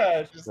 Yeah,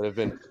 it's just, That have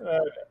been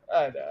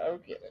I know. I'm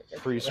kidding.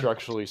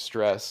 pre-structurally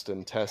stressed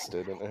and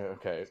tested. And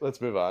okay, let's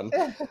move on.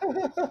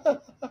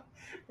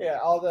 Yeah,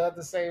 although at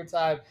the same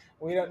time,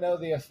 we don't know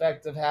the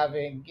effect of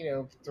having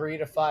 3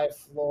 to 5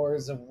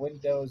 floors of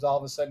windows all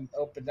of a sudden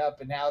open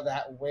up, and how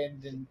that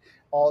wind and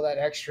all that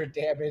extra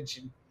damage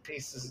and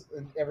pieces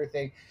and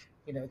everything,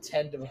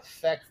 tend to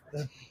affect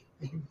the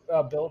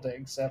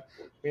building. So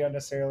we don't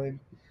necessarily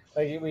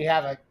we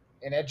have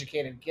an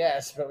educated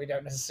guess, but we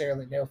don't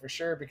necessarily know for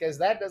sure because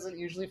that doesn't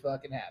usually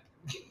fucking happen.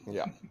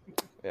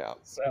 Yeah.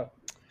 So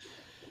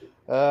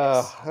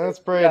let's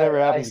pray it never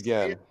happens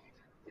again.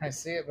 I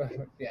see it, but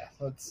yeah,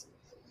 let's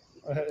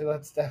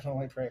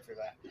definitely pray for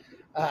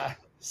that.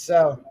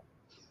 So,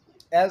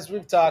 as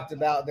we've talked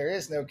about, there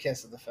is no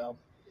kiss in the film.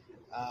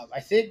 I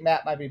think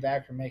Matt might be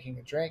back from making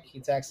a drink. He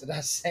texted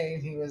us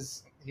saying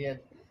he had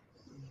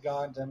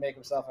gone to make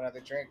himself another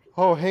drink.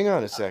 Oh, hang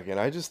on a second.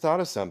 I just thought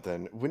of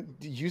something. When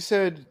you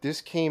said this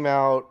came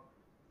out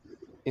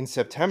in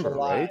September,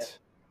 July. right?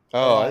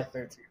 July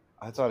 13th.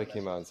 I thought it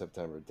came out in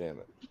September. Damn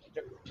it.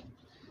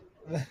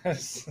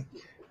 This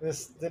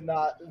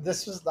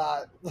was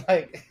not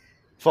like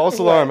False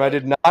alarm. I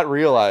did not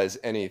realize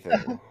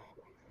anything.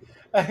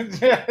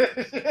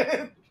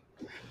 I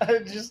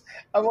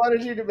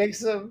wanted you to make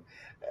some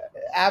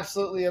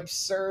absolutely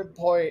absurd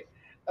point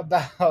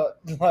about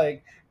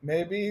like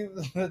maybe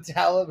the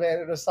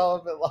Taliban and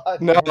Osama bin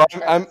Laden. No,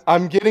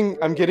 I'm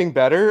getting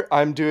better.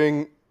 I'm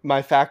doing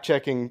my fact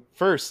checking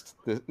first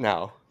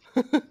now.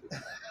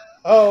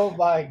 Oh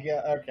my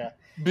god! Okay.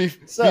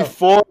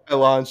 Before I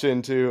launch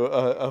into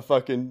a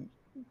fucking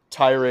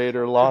tirade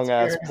or long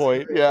ass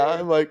point, yeah,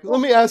 I'm like, let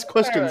me ask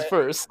questions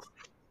first.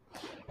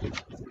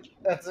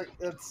 That's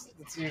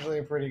usually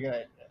a pretty good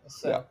idea.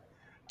 So,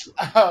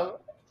 yeah.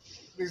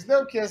 There's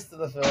no kiss to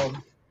the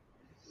film,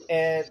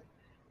 and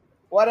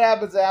what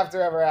happens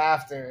after Ever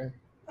After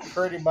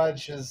pretty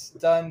much is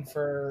done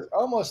for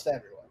almost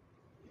everyone.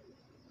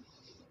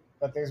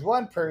 But there's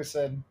one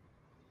person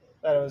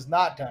that it was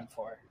not done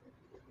for,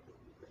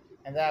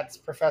 and that's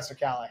Professor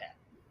Callahan,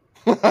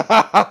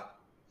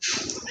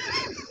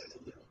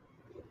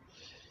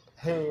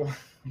 who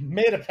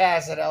made a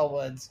pass at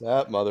Elwoods.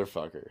 That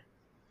motherfucker.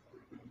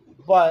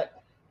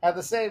 But at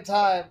the same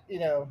time,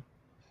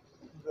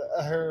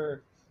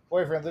 her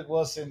boyfriend Luke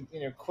Wilson,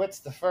 quits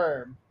the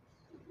firm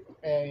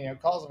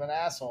and calls him an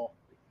asshole.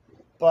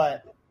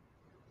 But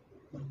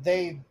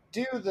they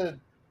do the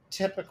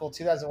typical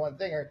 2001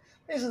 thing, or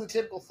basically the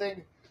typical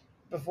thing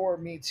before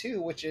Me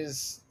Too, which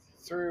is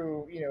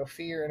through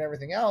fear and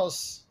everything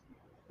else,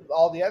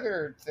 all the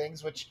other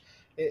things, which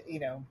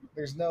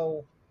there's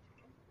no.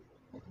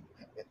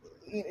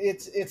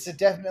 It's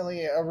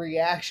definitely a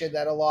reaction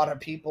that a lot of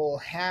people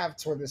have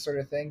toward this sort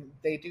of thing.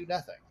 They do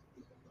nothing.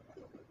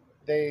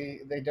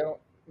 They don't.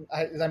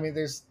 I mean,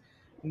 there's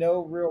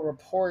no real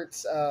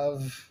reports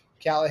of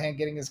Callahan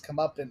getting his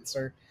comeuppance,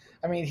 or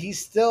I mean, he's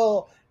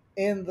still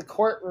in the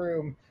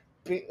courtroom,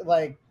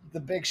 like the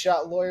big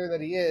shot lawyer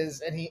that he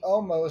is, and he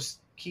almost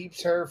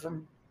keeps her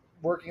from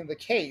working the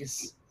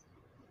case,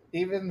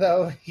 even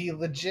though he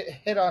legit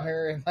hit on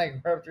her and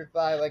like rubbed her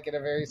thigh like in a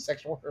very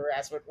sexual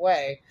harassment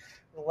way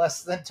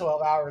less than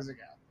 12 hours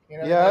ago.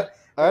 Yeah,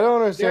 I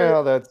don't understand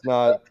how that's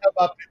not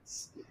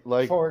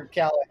like for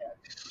Callahan.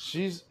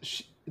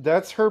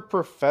 That's her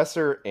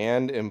professor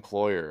and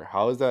employer.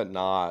 How is that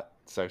not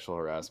sexual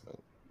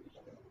harassment?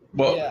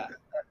 Well, yeah.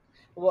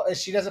 Well,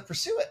 she doesn't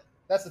pursue it.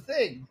 That's the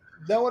thing.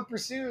 No one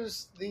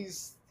pursues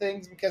these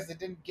things because they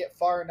didn't get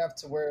far enough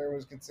to where it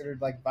was considered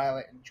like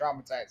violent and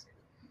traumatizing.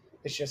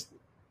 It's just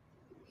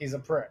he's a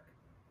prick,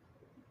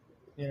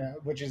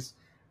 which is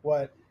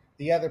what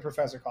the other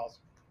professor calls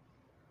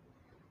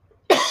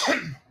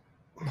him.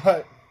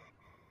 But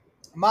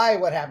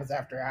what happens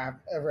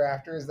ever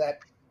after is that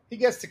he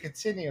gets to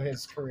continue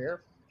his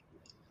career,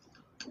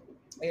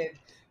 and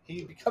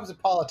he becomes a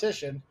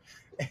politician,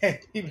 and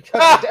he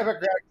becomes a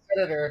Democratic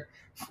senator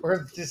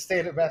for the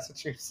state of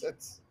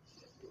Massachusetts.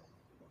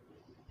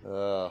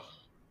 Who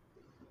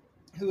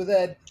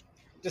then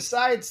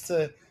decides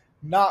to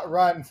not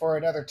run for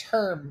another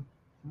term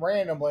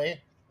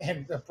randomly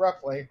and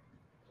abruptly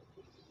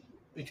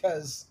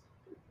because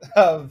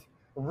of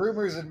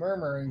rumors and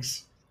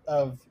murmurings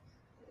of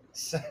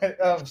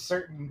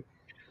certain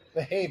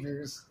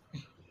behaviors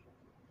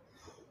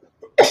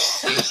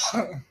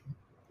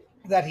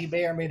that he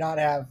may or may not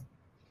have,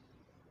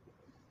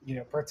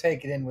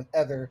 partaken in with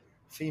other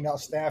female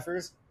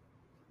staffers.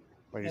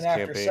 Like his And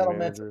after campaign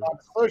settlements and manager.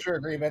 non-disclosure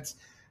agreements,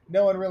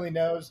 no one really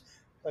knows,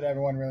 but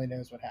everyone really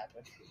knows what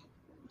happened.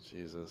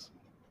 Jesus.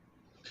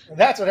 And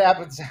that's what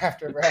happens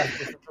after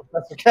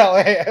Professor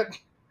Callahan.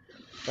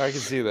 I can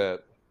see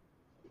that.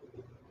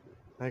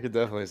 I could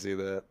definitely see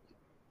that.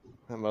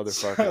 That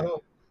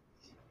motherfucker.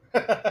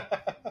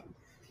 So,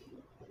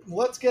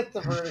 let's get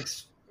the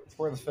verdicts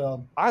for the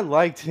film. I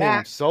liked him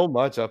Matt. so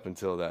much up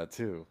until that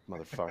too,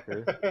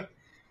 motherfucker.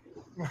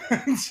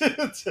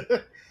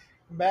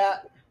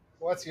 Matt,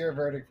 what's your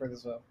verdict for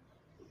this film?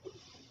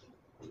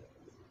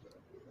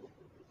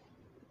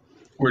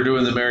 We're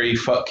doing the Marry,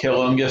 Fuck,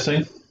 Kill, I'm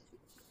guessing.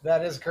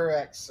 That is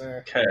correct,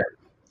 sir. Okay.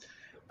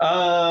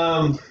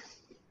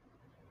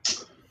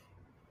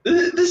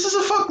 This is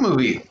a fuck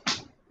movie.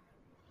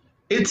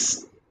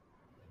 It's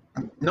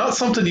not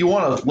something you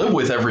want to live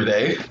with every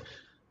day,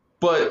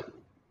 but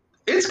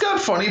it's got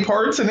funny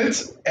parts and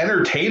it's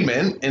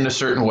entertainment in a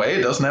certain way.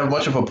 It doesn't have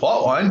much of a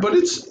plot line, but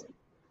it's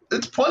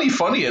plenty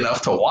funny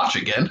enough to watch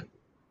again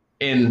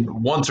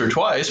in once or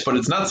twice, but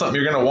it's not something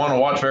you're going to want to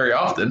watch very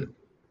often.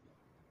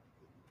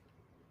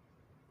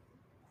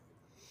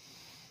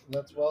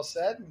 That's well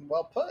said and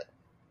well put.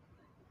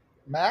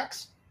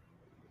 Max?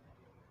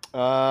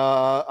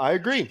 I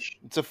agree.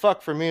 It's a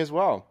fuck for me as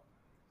well.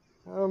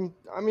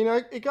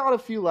 It got a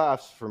few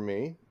laughs for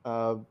me.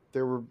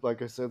 There were,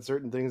 like I said,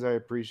 certain things I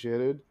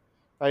appreciated.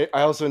 I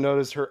also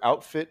noticed her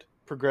outfit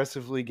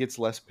progressively gets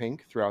less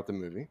pink throughout the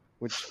movie,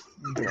 which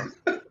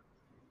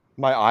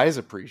my eyes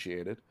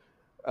appreciated.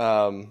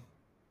 There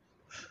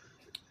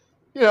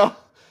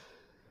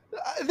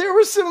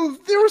was some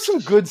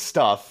good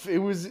stuff.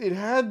 It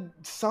had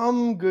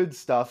some good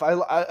stuff. I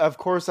of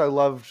course I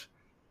loved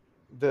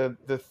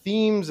the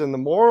themes and the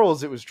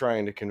morals it was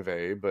trying to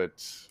convey,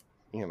 but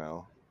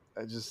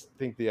I just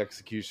think the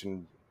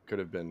execution could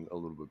have been a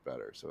little bit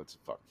better. So it's a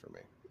fuck for me.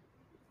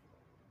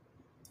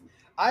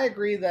 I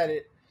agree that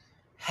it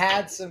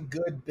had some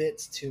good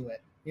bits to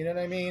it. You know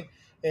what I mean?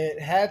 It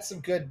had some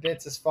good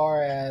bits as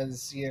far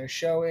as,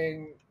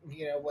 showing,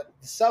 what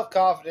the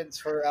self-confidence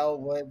for Elle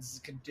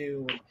Woods could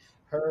do. And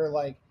her,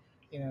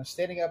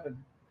 standing up and,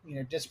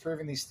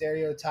 disproving these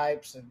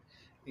stereotypes and,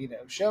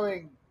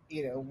 showing,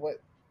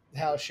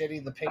 how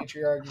shitty the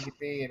patriarchy could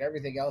be and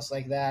everything else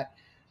like that.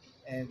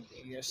 And,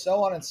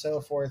 so on and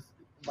so forth.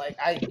 Like,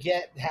 I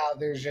get how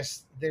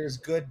there's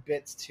good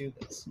bits to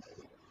this.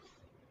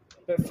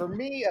 But for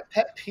me, a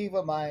pet peeve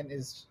of mine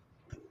is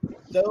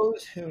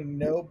those who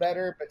know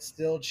better but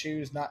still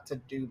choose not to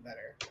do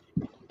better.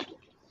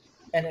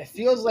 And it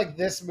feels like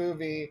this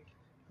movie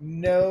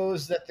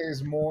knows that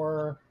there's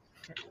more,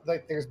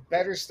 like there's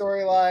better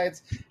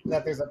storylines,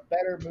 that there's a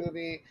better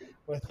movie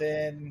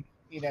within,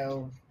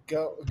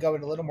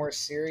 going a little more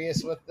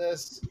serious with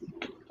this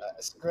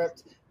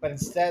script, but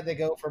instead they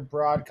go for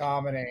broad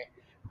comedy,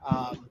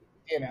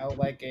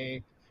 like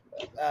a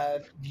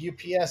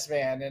UPS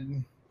man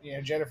and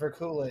Jennifer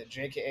Coolidge,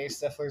 aka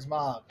Stifler's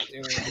mom,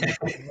 doing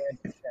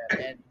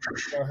and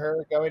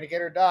her going to get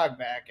her dog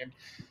back and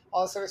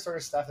all this other sort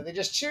of stuff, and they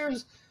just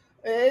choose,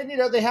 and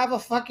they have a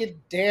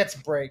fucking dance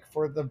break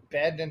for the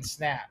bend and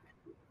snap.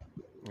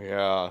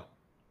 Yeah.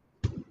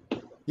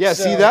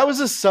 See, that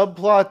was a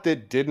subplot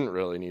that didn't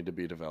really need to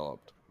be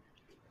developed.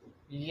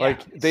 Yeah,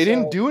 they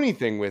didn't do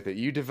anything with it.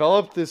 You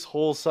developed this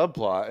whole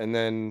subplot, and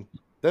then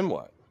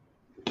what?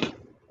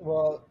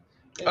 Well,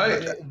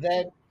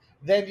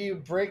 then you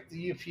break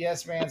the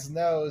UPS man's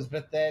nose,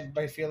 but then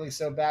by feeling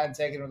so bad and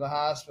taking him to the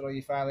hospital,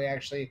 you finally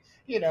actually,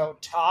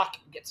 talk,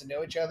 get to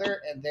know each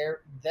other, and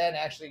then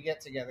actually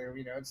get together,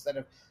 instead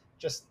of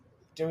just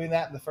doing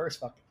that in the first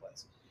fucking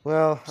place.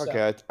 Well,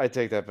 okay, I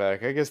take that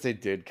back. I guess they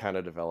did kind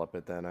of develop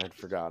it then. I'd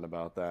forgotten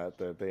about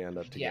that they end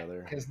up together.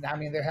 Yeah, because,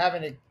 they're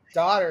having a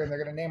daughter, and they're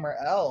going to name her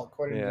Elle,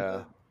 according to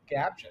the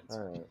captions.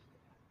 All right.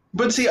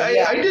 But see,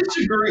 I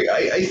disagree.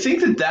 I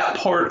think that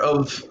part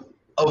of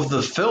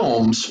the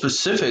film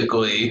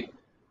specifically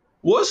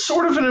was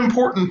sort of an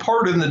important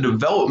part in the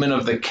development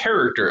of the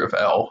character of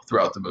Elle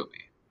throughout the movie.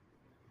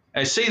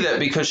 I say that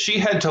because she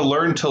had to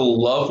learn to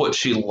love what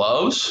she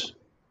loves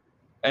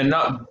and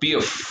not be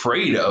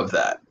afraid of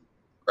that,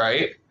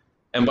 right?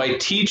 And by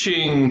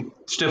teaching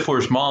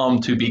Stifler's mom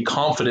to be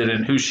confident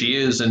in who she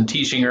is and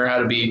teaching her how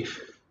to be,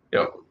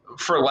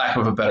 for lack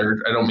of a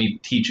better, I don't mean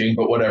teaching,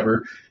 but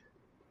whatever,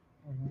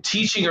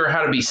 teaching her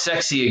how to be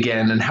sexy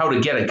again and how to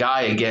get a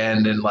guy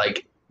again, and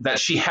that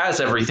she has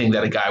everything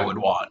that a guy would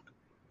want.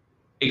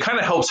 It kind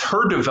of helps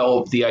her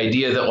develop the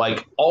idea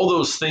that all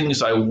those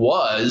things I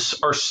was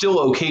are still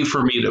okay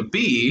for me to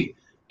be,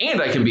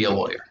 and I can be a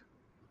lawyer.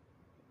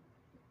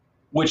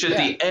 Which at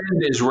the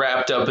end is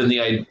wrapped up in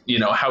the,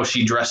 how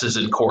she dresses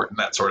in court and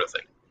that sort of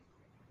thing.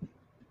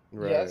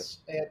 Right. Yes,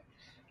 and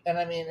And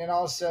I mean, and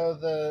also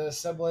the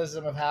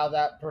symbolism of how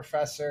that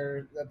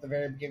professor at the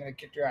very beginning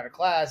kicked her out of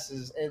class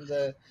is in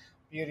the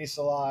beauty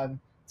salon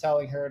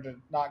telling her to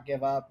not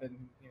give up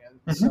and,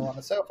 so on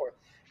and so forth.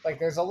 Like,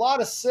 there's a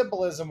lot of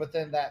symbolism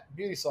within that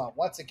beauty salon.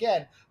 Once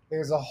again,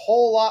 there's a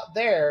whole lot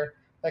there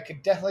that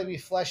could definitely be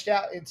fleshed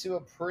out into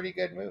a pretty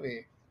good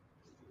movie.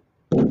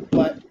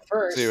 But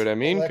first, See what I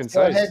mean? let's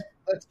Concise.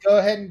 go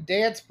ahead and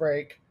dance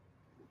break.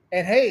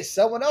 And hey,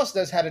 someone else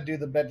knows how to do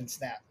the bend and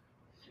snap.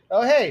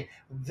 Oh, hey,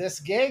 this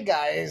gay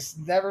guy it's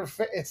never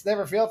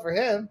failed for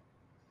him.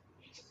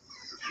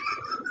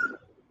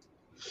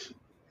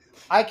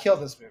 I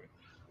killed this movie.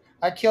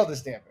 I killed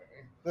this damn movie.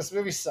 This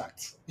movie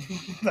sucked.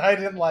 I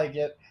didn't like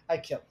it. I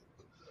killed it.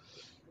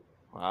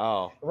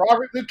 Wow.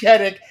 Robert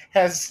Luketic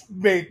has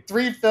made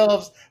 3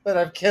 films that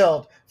I've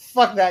killed.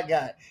 Fuck that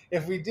guy.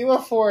 If we do a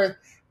 4th,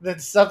 then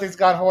something's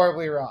gone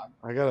horribly wrong.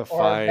 I gotta Or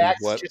find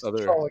Max what just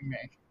other. trolling me.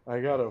 I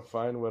gotta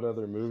find what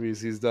other movies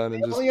he's done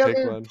and The just only pick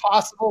other one.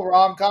 possible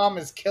rom-com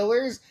is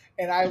Killers,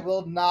 and I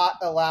will not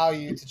allow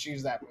you to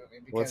choose that movie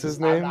because What's his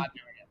I'm name? not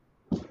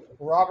doing it.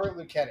 Robert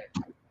Luketic.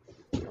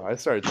 Oh, I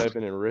started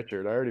typing in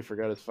Richard. I already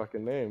forgot his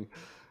fucking name.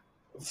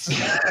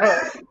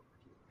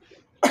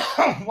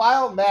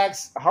 While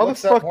Max, How the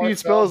looks up fuck do horror you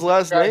spell his films,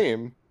 last try-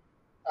 name?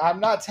 I'm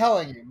not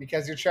telling you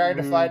because you're trying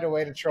to Mhm. find a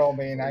way to troll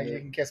me, and Okay. you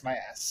can kiss my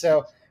ass.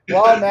 So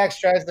while Max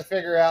tries to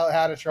figure out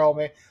how to troll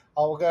me,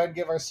 I'll go ahead and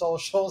give our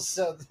socials.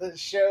 So the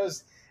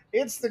show's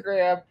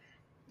Instagram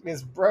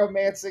is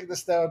Bromancing the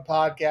Stone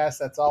Podcast.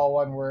 That's all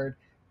one word.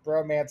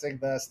 Bromancing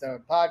the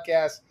Stone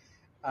Podcast.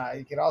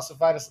 You can also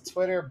find us on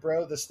Twitter,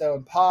 Bro the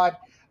Stone Pod.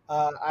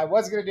 I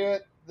was going to do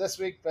it this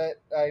week,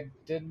 but I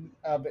didn't.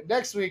 But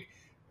next week,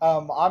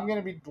 I'm going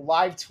to be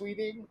live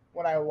tweeting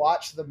when I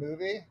watch the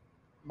movie,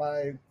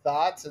 my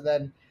thoughts, and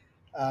then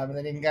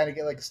you can kind of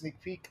get like a sneak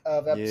peek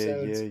of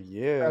episodes from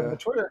Yeah. the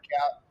Twitter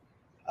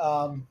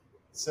account.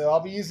 So I'll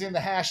be using the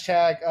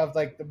hashtag of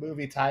like the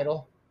movie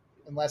title,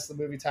 unless the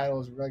movie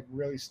title is like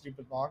really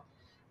stupid long.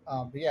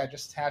 But yeah,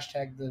 just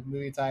hashtag the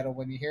movie title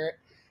when you hear it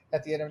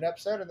at the end of an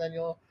episode, and then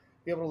you'll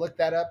be able to look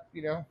that up,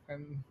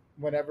 and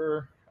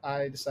whenever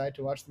I decide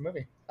to watch the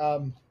movie.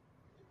 And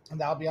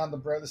that'll be on the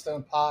Bro the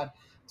Stone Pod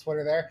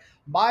Twitter there.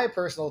 My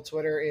personal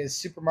Twitter is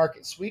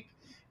Supermarket Sweep,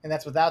 and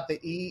that's without the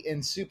E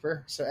in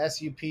super, so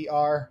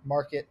SUPR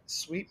Market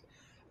Sweep.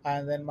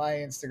 And then my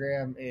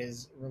Instagram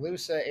is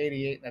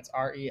Relusa88. That's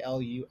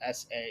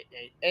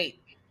RELUSA88.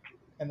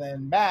 And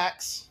then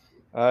Max.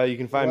 You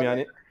can find me What-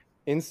 on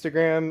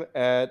Instagram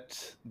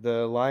at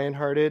the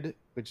Lionhearted,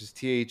 which is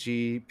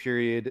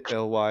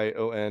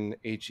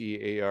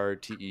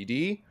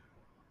THE.LYONHEARTED.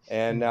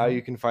 And now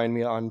you can find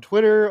me on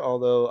Twitter,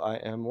 although I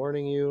am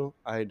warning you,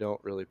 I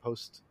don't really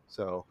post.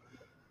 So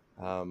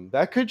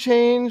that could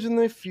change in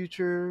the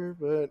future,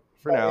 but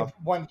for now.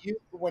 When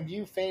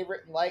you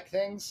favorite and like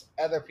things,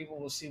 other people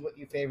will see what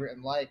you favorite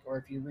and like, or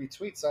if you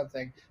retweet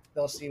something,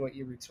 they'll see what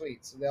you retweet.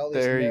 So they'll at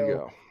least There you know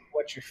go.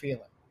 what you're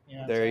feeling. You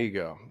know what I'm There saying? you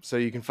go. So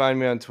you can find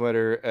me on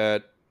Twitter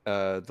at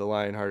the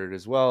Lionhearted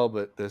as well,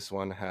 but this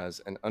one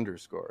has an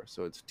underscore.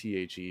 So it's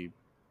THE_LYONHEARTED.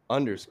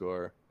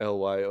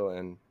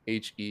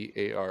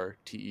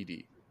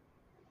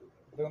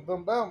 Boom,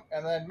 boom, boom.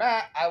 And then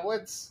Matt, I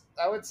would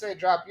say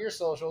drop your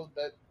socials,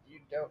 but you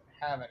don't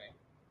have any.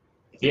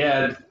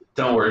 Yeah,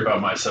 don't worry about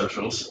my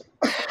socials.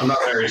 I'm not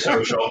very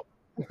social.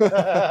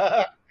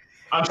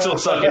 I'm still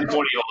stuck in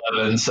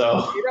 2011,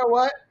 so You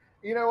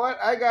know what?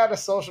 I got a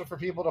social for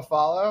people to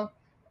follow.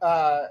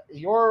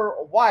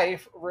 Your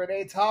wife,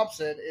 Renee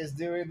Thompson, is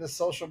doing the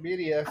social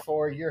media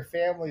for your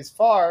family's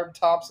farm,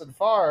 Thompson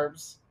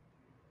Farms.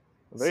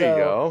 There So,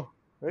 you go.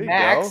 There you go.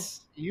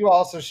 Max, you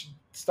also should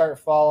start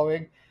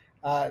following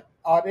on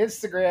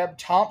Instagram,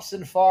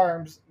 Thompson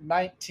Farms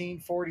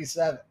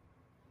 1947.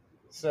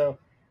 So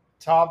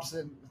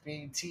Thompson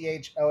being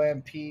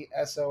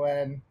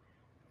THOMPSON,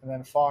 and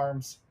then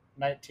Farms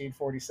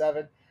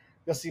 1947.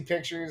 You'll see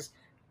pictures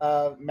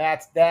of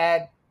Matt's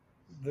dad,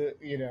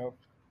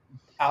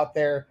 out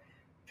there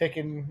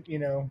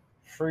picking,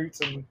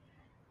 fruits and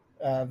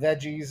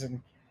veggies,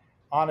 and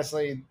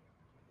honestly,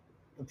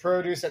 the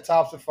produce at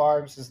Thompson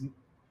Farms has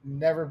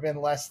never been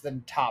less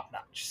than top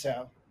notch.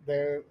 So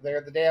they're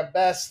the damn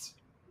best.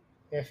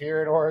 If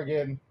you're in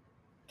Oregon,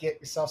 get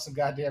yourself some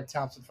goddamn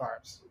Thompson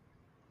Farms.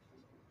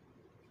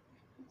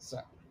 So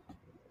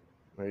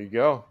There you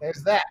go.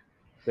 there's that.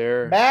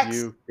 There Max?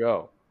 you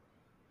go.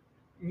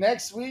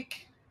 Next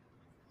week,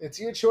 it's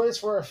your choice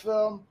for a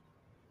film.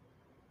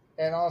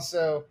 And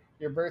also,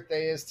 your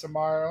birthday is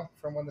tomorrow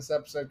from when this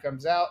episode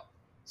comes out.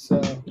 So,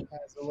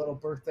 as a little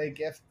birthday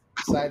gift,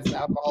 besides the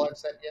alcohol I've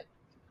sent you,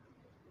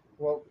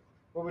 what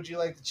would you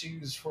like to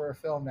choose for a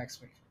film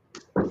next week?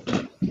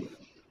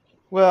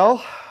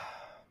 Well,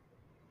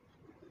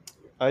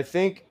 I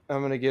think I'm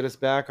going to get us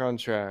back on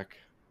track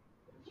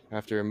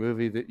after a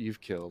movie that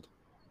you've killed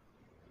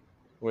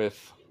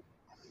with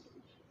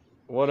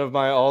one of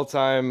my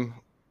all-time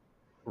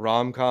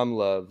rom-com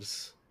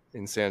loves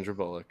in Sandra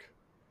Bullock.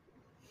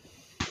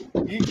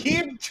 You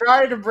keep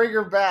trying to bring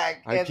her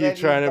back. I and keep then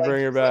trying you to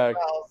bring her back.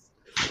 something else.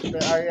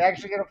 Are you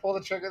actually going to pull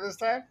the trigger this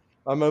time?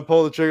 I'm gonna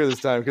pull the trigger this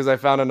time because I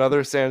found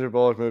another Sandra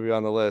Bullock movie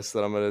on the list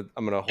that I'm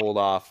gonna hold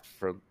off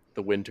for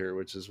the winter,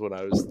 which is what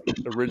I was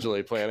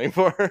originally planning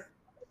for.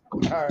 All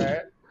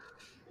right.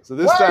 So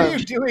this What time, are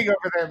you doing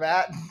over there,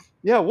 Matt?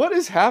 yeah, what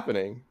is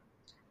happening?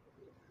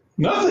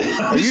 Nothing.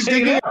 Are you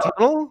digging a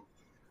tunnel?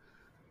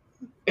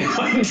 Am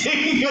I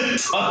digging a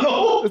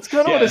tunnel? That's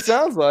kind of what it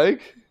sounds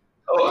like.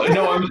 Oh,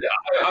 no,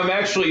 I'm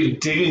actually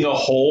digging a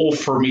hole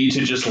for me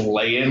to just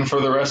lay in for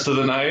the rest of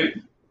the night.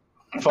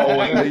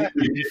 Following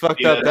You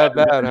fucked up that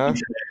bad, huh?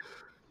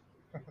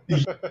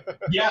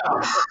 Yeah.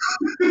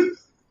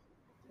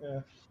 Yeah.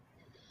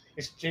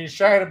 He's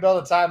trying to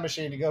build a time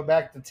machine to go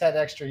back to 10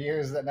 extra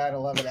years that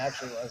 9/11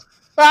 actually was.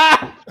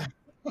 Ah!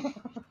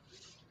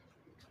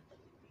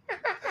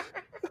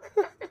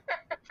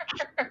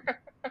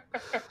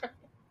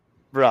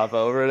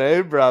 Bravo,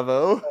 Renee.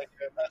 Bravo. Thank you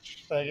very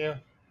much. Thank you.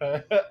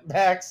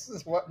 Max,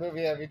 what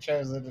movie have you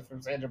chosen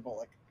from Sandra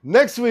Bullock?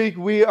 Next week,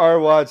 we are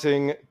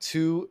watching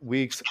 2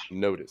 Weeks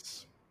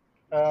Notice.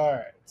 All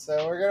right.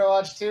 So we're going to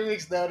watch 2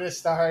 Weeks Notice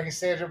starring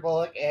Sandra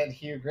Bullock and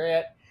Hugh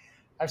Grant.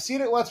 I've seen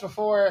it once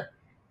before.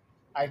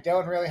 I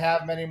don't really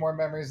have many more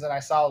memories than I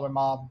saw with my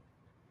mom.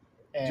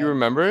 Do you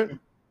remember it?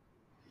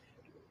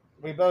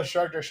 We both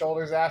shrugged our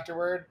shoulders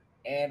afterward,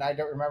 and I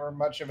don't remember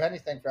much of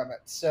anything from it.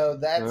 So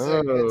that's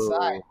a good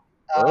sign.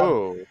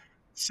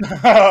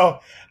 So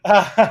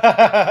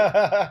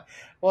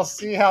we'll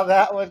see how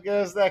that one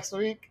goes next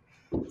week.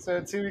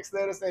 So 2 Weeks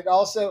Notice. And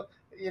also,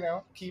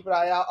 keep an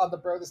eye out on the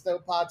Bro the Snow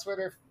Pod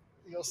Twitter.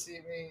 You'll see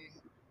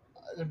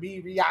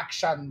me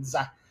reactions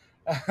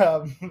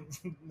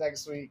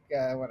next week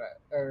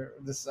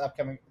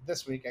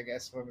this week, I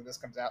guess, when this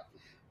comes out,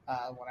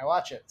 when I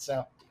watch it.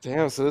 So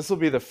damn, so this will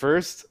be the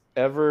first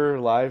ever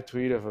live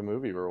tweet of a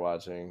movie we're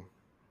watching.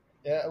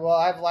 Yeah, well,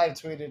 I've live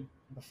tweeted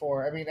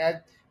before. I mean, I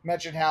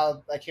mentioned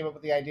how I came up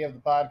with the idea of the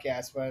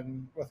podcast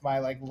with my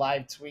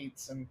live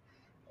tweets and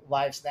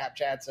live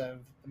Snapchats of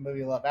the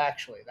movie Love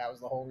Actually. That was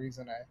the whole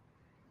reason I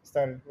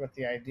started with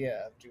the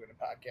idea of doing a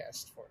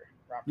podcast for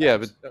rom-coms. Yeah,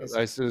 but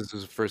I said this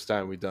was the first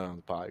time we've done it on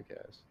the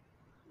podcast.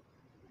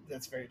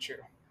 That's very true.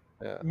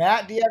 Yeah.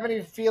 Matt, do you have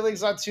any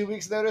feelings on 2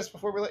 Weeks Notice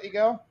before we let you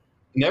go?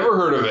 Never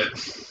heard of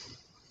it.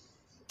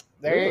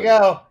 There you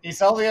go.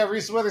 He's only a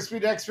Reese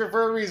Witherspoon expert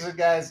for a reason,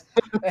 guys.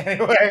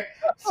 Anyway,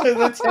 to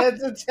the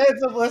tens and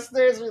tens of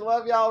listeners, we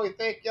love y'all. We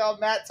thank y'all.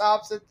 Matt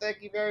Thompson,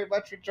 thank you very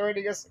much for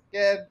joining us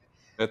again.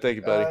 Yeah, thank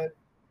you, buddy.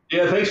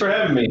 Yeah, thanks for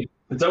having me.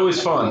 It's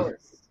always fun.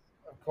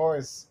 Of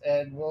course.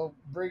 And we'll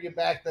bring you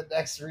back the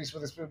next Reese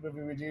Witherspoon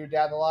movie we do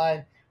down the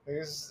line.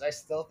 I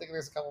still think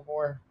there's a couple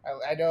more.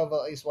 I know of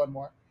at least one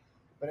more.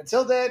 But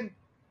until then,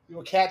 we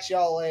will catch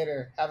y'all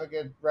later. Have a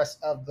good rest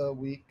of the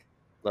week.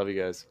 Love you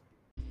guys.